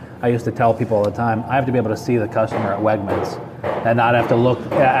 and I used to tell people all the time, I have to be able to see the customer at Wegmans and not have to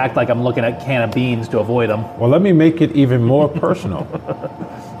act like I'm looking at a can of beans to avoid them. Well, let me make it even more personal.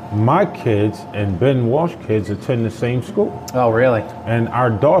 My kids and Ben Walsh kids attend the same school. Oh, really? And our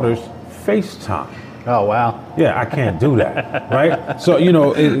daughters FaceTime. Oh, wow. Yeah, I can't do that, right? So,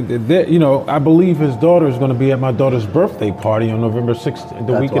 I believe his daughter is going to be at my daughter's birthday party on November 16th,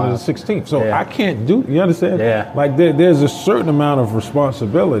 the weekend of the 16th. So I can't do, you understand? Yeah. Like there's a certain amount of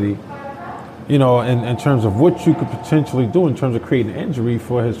responsibility, in terms of what you could potentially do in terms of creating injury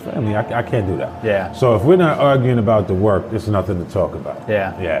for his family. I can't do that. Yeah. So if we're not arguing about the work, there's nothing to talk about.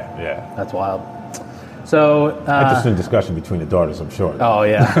 Yeah. Yeah. That's wild. So interesting discussion between the daughters, I'm sure. Oh,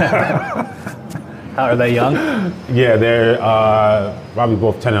 yeah. Are they young? Yeah, they're probably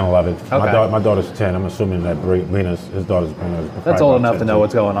both 10 and 11. Okay. My daughter's 10. I'm assuming that his daughter's Brina's. That's old enough to know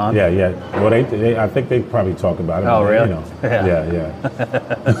what's going on. Yeah. Well, I think they probably talk about it. Oh, really? Yeah.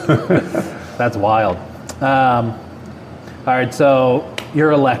 That's wild. All right, so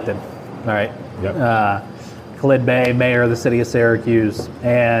you're elected. All right. Yep. Khalid Bey, mayor of the city of Syracuse,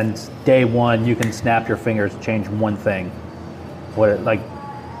 and day one you can snap your fingers, change one thing. You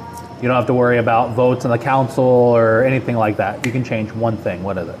don't have to worry about votes on the council or anything like that. You can change one thing.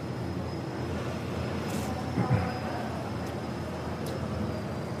 What is it?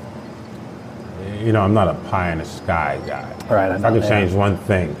 I'm not a pie in the sky guy. Right. If I could change one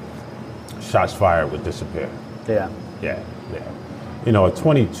thing, shots fired would disappear. Yeah. Yeah. A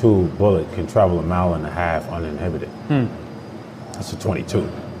 22 bullet can travel 1.5 miles uninhibited. That's a 22.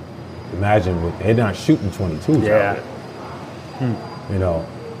 Imagine they're not shooting 22s Yeah. out there.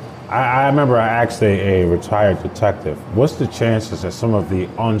 I remember I asked a retired detective, what's the chances that some of the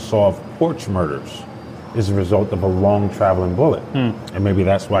unsolved porch murders is a result of a long traveling bullet? And maybe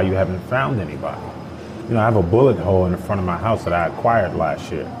that's why you haven't found anybody. I have a bullet hole in the front of my house that I acquired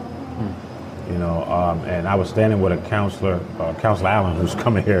last year. And I was standing with a Councilor Allen, who's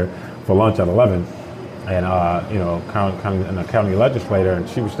coming here for lunch at 11, and a county legislator, and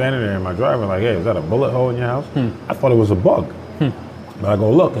she was standing there in my driveway like, hey, is that a bullet hole in your house? I thought it was a bug. But I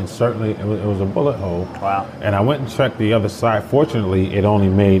go look, and certainly it was a bullet hole. Wow. And I went and checked the other side. Fortunately, it only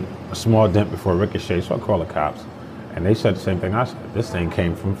made a small dent before it ricocheted, so I called the cops. And they said the same thing I said. This thing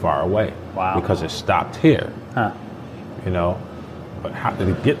came from far away. Wow. Because it stopped here. Huh. But how did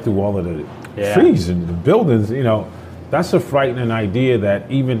it get through all of the trees and the buildings? That's a frightening idea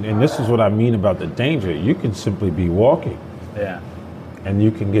that and this is what I mean about the danger, you can simply be walking. Yeah. And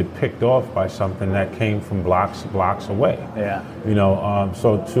you can get picked off by something that came from blocks away. Yeah.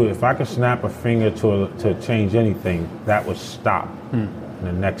 If I could snap a finger to change anything, that would stop in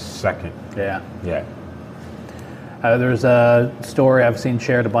the next second. Yeah. Yeah. There's a story I've seen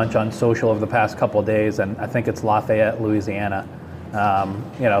shared a bunch on social over the past couple of days, and I think it's Lafayette, Louisiana.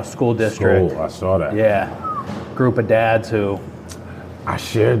 School district. I saw that. Yeah. Group of dads who. I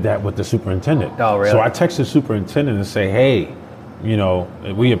shared that with the superintendent. Oh, really? So I texted the superintendent and say, hey,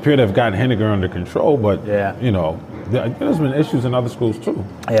 we appear to have gotten Henniger under control, but, there's been issues in other schools too.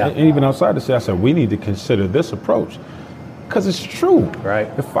 Yeah. And even outside the city, I said, we need to consider this approach. Because it's true. Right.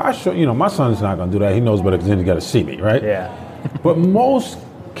 If I show, my son's not going to do that. He knows better because then he got to see me, right? Yeah. But most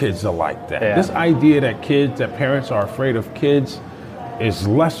kids are like that. Yeah. This idea that parents are afraid of kids is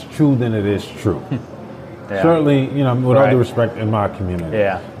less true than it is true. Yeah. Certainly, with all due respect, in my community.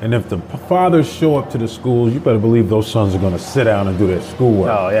 Yeah. And if the fathers show up to the schools, you better believe those sons are going to sit down and do their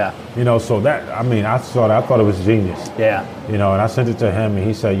schoolwork. Oh, yeah. So that, I saw that. I thought it was genius. Yeah. And I sent it to him, and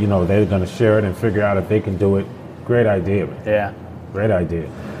he said, they're going to share it and figure out if they can do it. Great idea, man. Yeah. Great idea.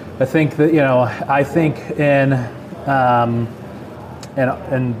 I think that,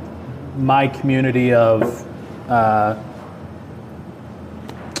 in my community of,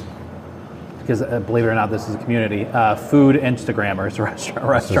 because believe it or not, this is a community, food Instagrammers,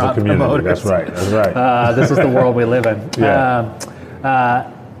 restaurant promoters. That's right. This is the world we live in. Yeah.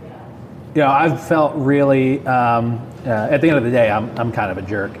 I've felt really, at the end of the day, I'm kind of a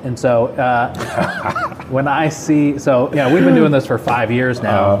jerk. And so when I see, we've been doing this for 5 years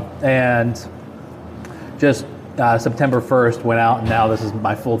now, and just September 1st went out, and now this is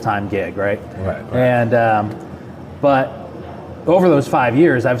my full-time gig, right? Right. And, but over those 5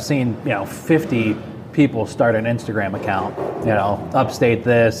 years, I've seen, 50 people start an Instagram account, upstate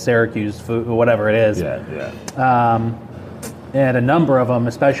this, Syracuse food, whatever it is. Yeah. And a number of them,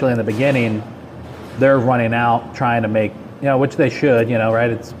 especially in the beginning, they're running out trying to make, which they should,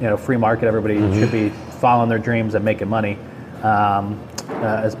 right? It's, free market. Everybody should be following their dreams and making money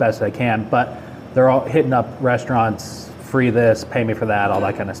as best they can. But they're all hitting up restaurants, free this, pay me for that, all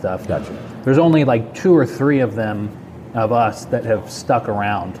that kind of stuff. Gotcha. There's only like 2 or 3 of them, of us, that have stuck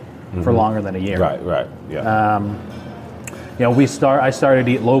around for longer than a year. Right. Yeah. I started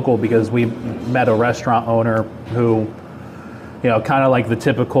to eat local because we met a restaurant owner who, kind of like the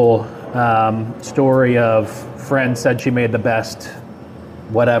typical story of friend said she made the best,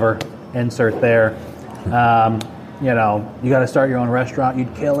 whatever, insert there. You got to start your own restaurant,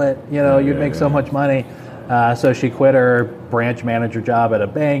 you'd kill it, you'd make so much money. So she quit her branch manager job at a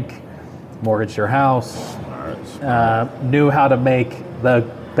bank, mortgaged her house, knew how to make the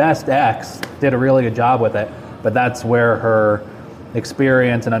best X, did a really good job with it, but that's where her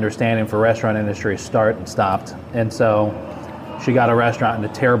experience and understanding for restaurant industry start and stopped. And so she got a restaurant in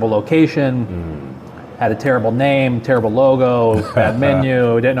a terrible location, had a terrible name, terrible logo, bad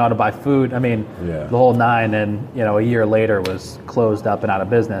menu, didn't know how to buy food. The whole nine. And, a year later was closed up and out of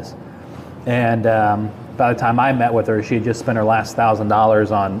business. And by the time I met with her, she had just spent her last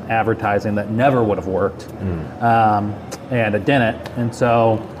 $1,000 on advertising that never would have worked. And it didn't. And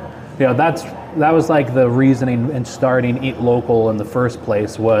so, that's that was like the reasoning in starting Eat Local in the first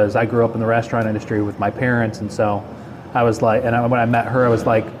place. Was I grew up in the restaurant industry with my parents, and so I was like, when I met her, I was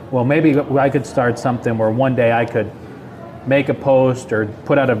like, well, maybe I could start something where one day I could make a post or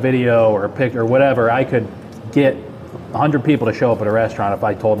put out a video or a pic or whatever. I could get 100 people to show up at a restaurant if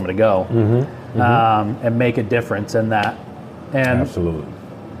I told them to go, and make a difference in that. And absolutely.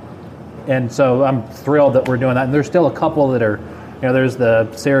 And so I'm thrilled that we're doing that. And there's still a couple that are, there's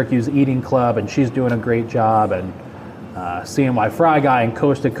the Syracuse Eating Club, and she's doing a great job, and CNY Fry Guy and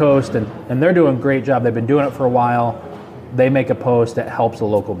Coast to Coast, and they're doing a great job. They've been doing it for a while. They make a post that helps a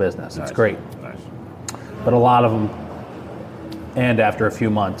local business. It's great. Nice. But a lot of them end after a few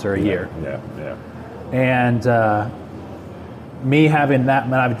months or a year. Yeah. And me having that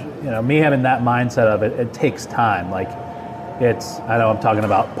mindset of it, it takes time. Like, I know I'm talking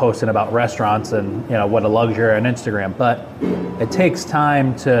about posting about restaurants and what a luxury on Instagram, but it takes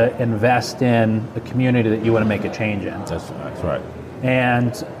time to invest in a community that you want to make a change in. That's right.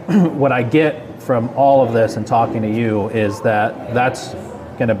 And what I get from all of this and talking to you is that that's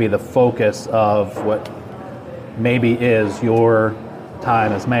going to be the focus of what maybe is your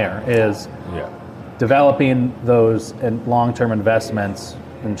time as mayor, is developing those long-term investments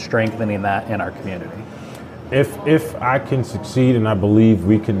and strengthening that in our community. If I can succeed, and I believe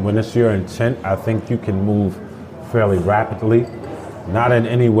we can, when it's your intent, I think you can move fairly rapidly, not in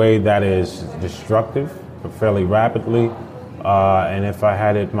any way that is destructive, but fairly rapidly. And if I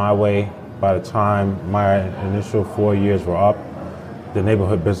had it my way, by the time my initial 4 years were up, the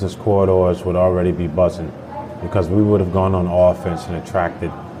neighborhood business corridors would already be buzzing, because we would have gone on offense and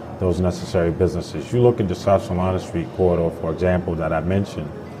attracted those necessary businesses. You look at the South Solana Street corridor, for example, that I mentioned,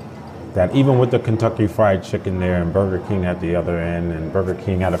 that even with the Kentucky Fried Chicken there and Burger King at the other end and Burger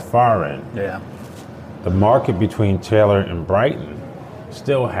King at the far end, the market between Taylor and Brighton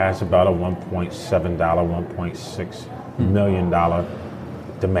still has about a $1.7, $1.6 million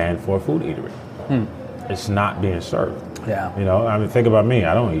demand for a food eatery. It's not being served. Think about me.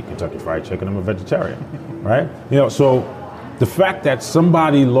 I don't eat Kentucky Fried Chicken. I'm a vegetarian, right? So the fact that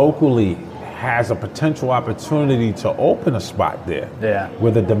somebody locally has a potential opportunity to open a spot there,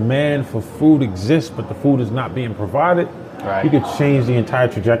 where the demand for food exists, but the food is not being provided, you could change the entire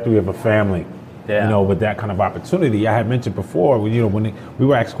trajectory of a family. With that kind of opportunity. I had mentioned before, when we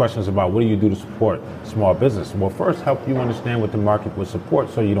were asked questions about what do you do to support small business. Well, first, help you understand what the market will support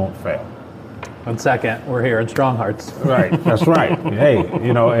so you don't fail. And second, we're here in Strong Hearts. Right, that's right. Hey,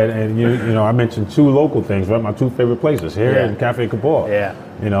 I mentioned two local things, right? My two favorite places here and Cafe Cabal. I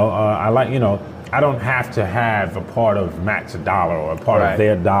don't have to have a part of Matt's dollar or a part of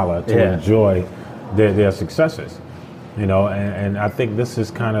their dollar to enjoy their successes. And I think this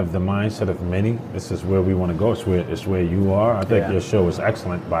is kind of the mindset of many. This is where we want to go. It's where you are. I think your show is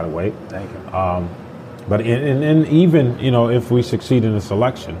excellent, by the way. Thank you. But even if we succeed in this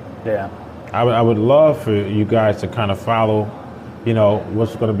election, I would love for you guys to kind of follow,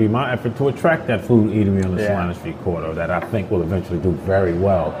 what's going to be my effort to attract that food eatery on the Solana Street corridor that I think will eventually do very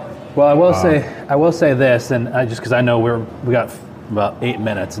well. Well, I will say this, and just because I know we got about 8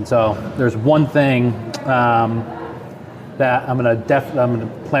 minutes, and so there's one thing that I'm going to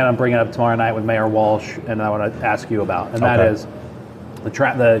plan on bringing up tomorrow night with Mayor Walsh, and I want to ask you about, and that is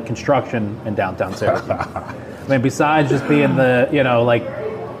the construction in downtown Syracuse. I mean, besides just being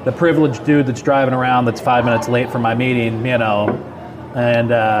the privileged dude that's driving around that's 5 minutes late for my meeting, and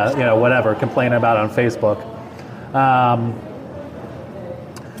whatever, complaining about it on Facebook,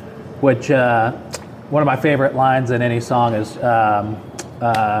 which one of my favorite lines in any song is, what's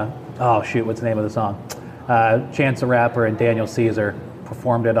the name of the song? Chance the Rapper and Daniel Caesar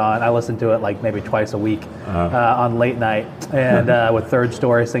performed it on. I listened to it like maybe twice a week on late night, and with Third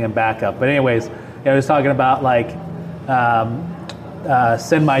Story singing backup. But anyways, he was talking about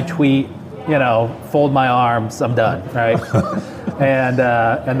send my tweet, fold my arms, I'm done, right? and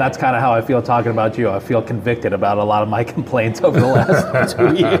that's kind of how I feel talking about you. I feel convicted about a lot of my complaints over the last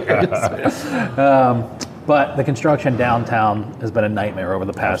 2 years. But the construction downtown has been a nightmare over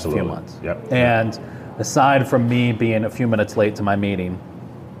the past few months. And aside from me being a few minutes late to my meeting,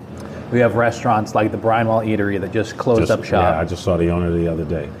 we have restaurants like the Brinewell Eatery that just closed up shop. Yeah, I just saw the owner the other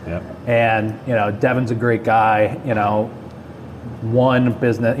day. And, Devin's a great guy, one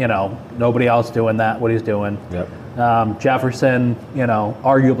business, nobody else doing what he's doing. Jefferson,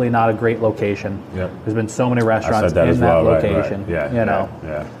 arguably not a great location. There's been so many restaurants in that location.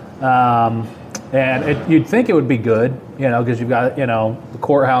 And you'd think it would be good, because you've got, the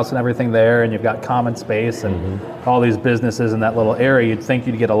courthouse and everything there, and you've got common space and all these businesses in that little area. You'd think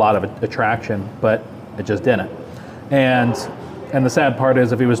you'd get a lot of attraction, but it just didn't. And And the sad part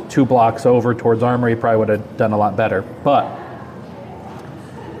is if he was 2 blocks over towards Armory, he probably would have done a lot better. But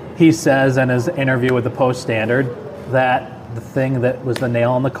he says in his interview with the Post-Standard that the thing that was the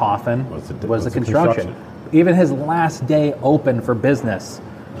nail in the coffin was the construction. Even his last day open for business,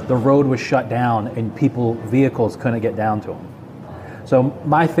 the road was shut down and vehicles couldn't get down to him. So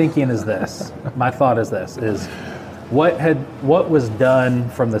my thinking is this, my thought is this, is what was done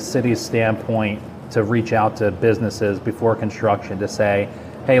from the city's standpoint to reach out to businesses before construction to say,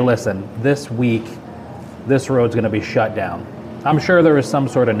 hey, listen, this week, this road's going to be shut down. I'm sure there was some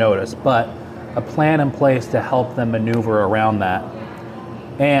sort of notice, but a plan in place to help them maneuver around that.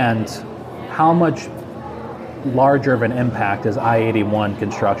 And how much larger of an impact is I-81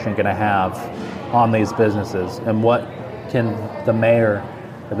 construction going to have on these businesses? And what can the mayor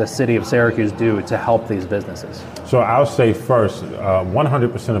of the city of Syracuse do to help these businesses? So I'll say first,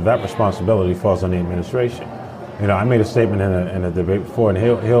 100% of that responsibility falls on the administration. I made a statement in a debate before, and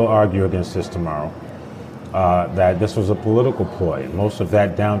he'll argue against this tomorrow, that this was a political ploy. Most of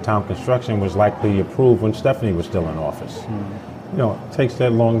that downtown construction was likely approved when Stephanie was still in office. It takes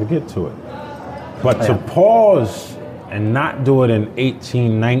that long to get to it. But to pause and not do it in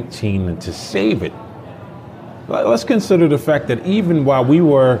 1819 and to save it, let's consider the fact that even while we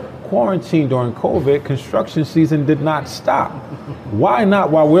were quarantined during COVID, construction season did not stop. Why not,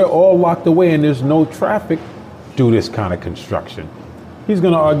 while we're all locked away and there's no traffic, do this kind of construction? He's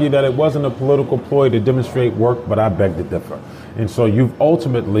going to argue that it wasn't a political ploy to demonstrate work, but I beg to differ. And so you've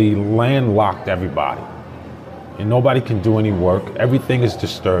ultimately landlocked everybody. And nobody can do any work. Everything is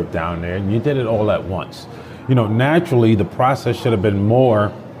disturbed down there. And you did it all at once. Naturally, the process should have been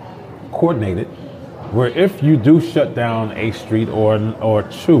more coordinated, where if you do shut down a street or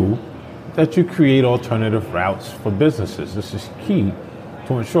two, that you create alternative routes for businesses. This is key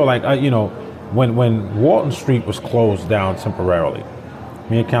to ensure, when Walton Street was closed down temporarily,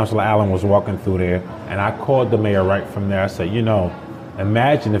 me and Councilor Allen was walking through there, and I called the mayor right from there. I said,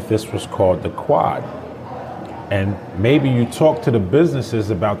 imagine if this was called the Quad. And maybe you talk to the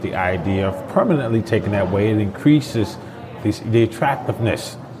businesses about the idea of permanently taking that way. It increases the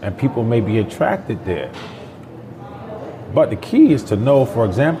attractiveness, and people may be attracted there. But the key is to know, for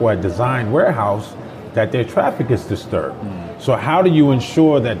example, at Design Warehouse, that their traffic is disturbed. So how do you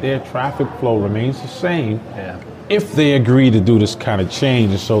ensure that their traffic flow remains the same if they agree to do this kind of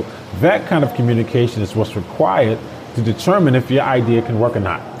change? And so that kind of communication is what's required to determine if your idea can work or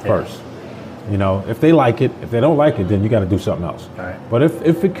not first. If they like it, if they don't like it, then you got to do something else. Right. But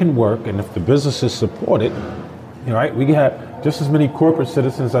if it can work and if the businesses support it, right, we have just as many corporate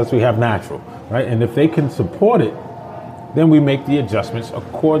citizens as we have natural, right? And if they can support it, then we make the adjustments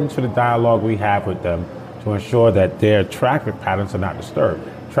according to the dialogue we have with them to ensure that their traffic patterns are not disturbed.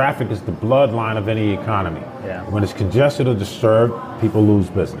 Traffic is the bloodline of any economy. Yeah. When it's congested or disturbed, people lose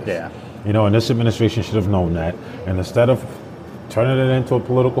business. Yeah. And this administration should have known that. And instead of turning it into a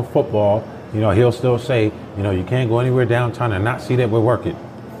political football, he'll still say, you can't go anywhere downtown and not see that we're working.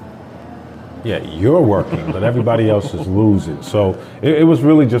 Yeah, you're working, but everybody else is losing. So it was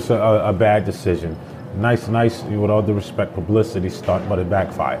really just a bad decision. Nice, with all due respect, publicity stunt, but it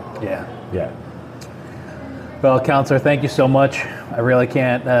backfired. Yeah. Well, Councilor, thank you so much. I really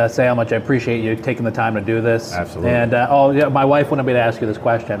can't say how much I appreciate you taking the time to do this. Absolutely. And my wife wanted me to ask you this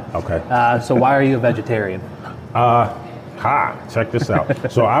question. Okay. So why are you a vegetarian? Check this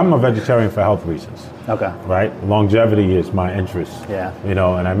out. So I'm a vegetarian for health reasons. Okay. Right? Longevity is my interest. Yeah. And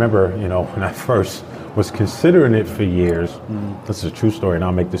I remember, when I first was considering it for years, this is a true story, and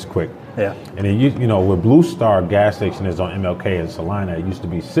I'll make this quick. Yeah. And where Blue Star gas station is on MLK in Salina, it used to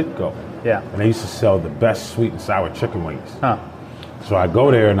be Citgo. Yeah. And they used to sell the best sweet and sour chicken wings. Huh. So I go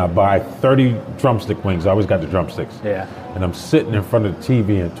there and I buy 30 drumstick wings. I always got the drumsticks. Yeah. And I'm sitting in front of the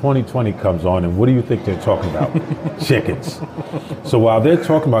TV and 2020 comes on, and what do you think they're talking about? Chickens. So while they're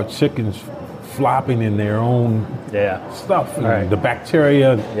talking about chickens flopping in their own stuff, and the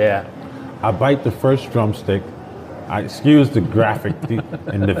bacteria, I bite the first drumstick. Excuse the graphic,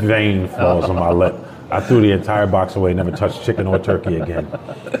 and the vein falls on my lip. I threw the entire box away, never touched chicken or turkey again.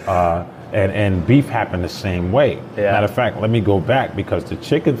 And beef happened the same way. Yeah. Matter of fact, let me go back, because the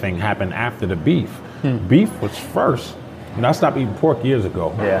chicken thing happened after the beef. Beef was first. I stopped eating pork years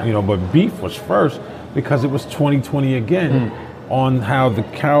ago. Yeah. But beef was first because it was 2020 again on how the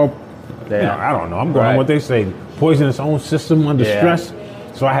cow, I don't know, I'm going on what they say, poison its own system under stress.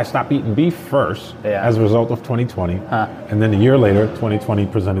 So I had stopped eating beef first as a result of 2020. And then a year later, 2020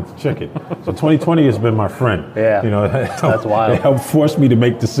 presented the chicken. So 2020 has been my friend. That's wild. It helped force me to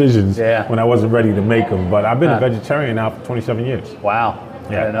make decisions when I wasn't ready to make them. But I've been a vegetarian now for 27 years. Wow.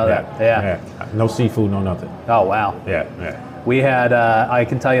 I didn't know that. Yeah. No seafood, no nothing. Oh, wow. Yeah. We had, I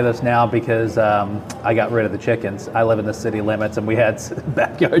can tell you this now because I got rid of the chickens. I live in the city limits, and we had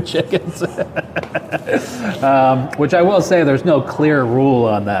backyard chickens. Which I will say, there's no clear rule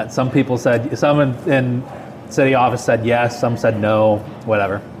on that. Some people said, some in city office said yes, some said no,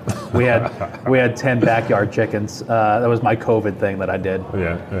 whatever. We had 10 backyard chickens. That was my COVID thing that I did.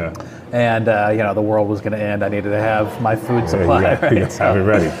 Yeah. And the world was going to end. I needed to have my food supply. You got to have it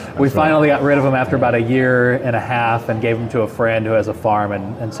ready. We finally got rid of them after about a year and a half and gave them to a friend who has a farm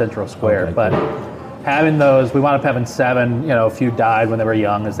in Central Square. Okay. But having those, we wound up having 7. A few died when they were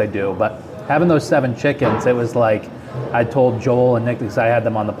young, as they do. But having those 7 chickens, it was like I told Joel and Nick, because I had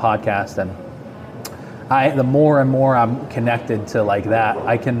them on the podcast, and the more and more I'm connected to like that,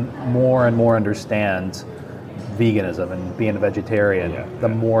 I can more and more understand veganism and being a vegetarian, the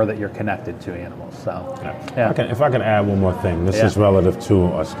more that you're connected to animals. So, If I can add one more thing, this is relative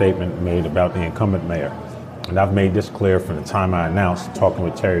to a statement made about the incumbent mayor. And I've made this clear from the time I announced, talking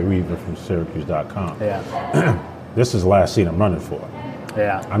with Terry Weaver from Syracuse.com. This is the last seat I'm running for.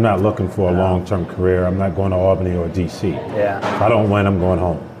 I'm not looking for a long-term career. I'm not going to Albany or D.C. If I don't win, I'm going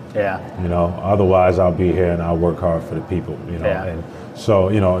home. Otherwise I'll be here and I'll work hard for the people, And so,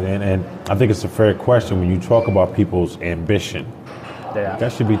 and I think it's a fair question when you talk about people's ambition.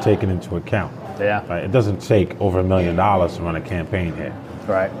 That should be taken into account. Right? It doesn't take over $1 million to run a campaign here.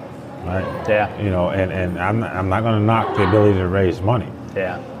 Right. And I'm not going to knock the ability to raise money.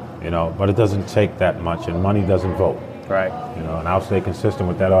 But it doesn't take that much, and money doesn't vote. Right. And I'll stay consistent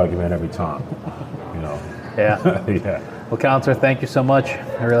with that argument every time. Well, Councilor, thank you so much.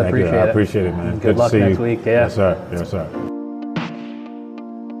 I really appreciate it. I appreciate it, man. Good luck next week. Yes, sir. Yes, sir.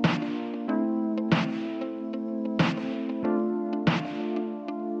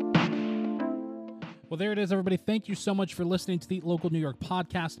 Well, there it is, everybody. Thank you so much for listening to the Eat Local New York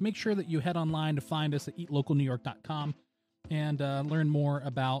podcast. Make sure that you head online to find us at eatlocalnewyork.com and learn more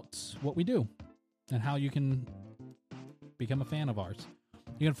about what we do and how you can become a fan of ours.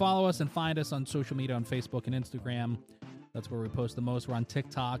 You can follow us and find us on social media on Facebook and Instagram. That's where we post the most. We're on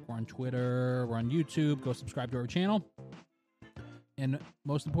TikTok, we're on Twitter, we're on YouTube. Go subscribe to our channel. And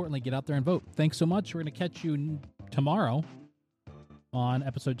most importantly, get out there and vote. Thanks so much. We're going to catch you tomorrow on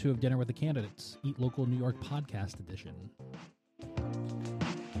episode 2 of Dinner with the Candidates, Eat Local New York Podcast Edition.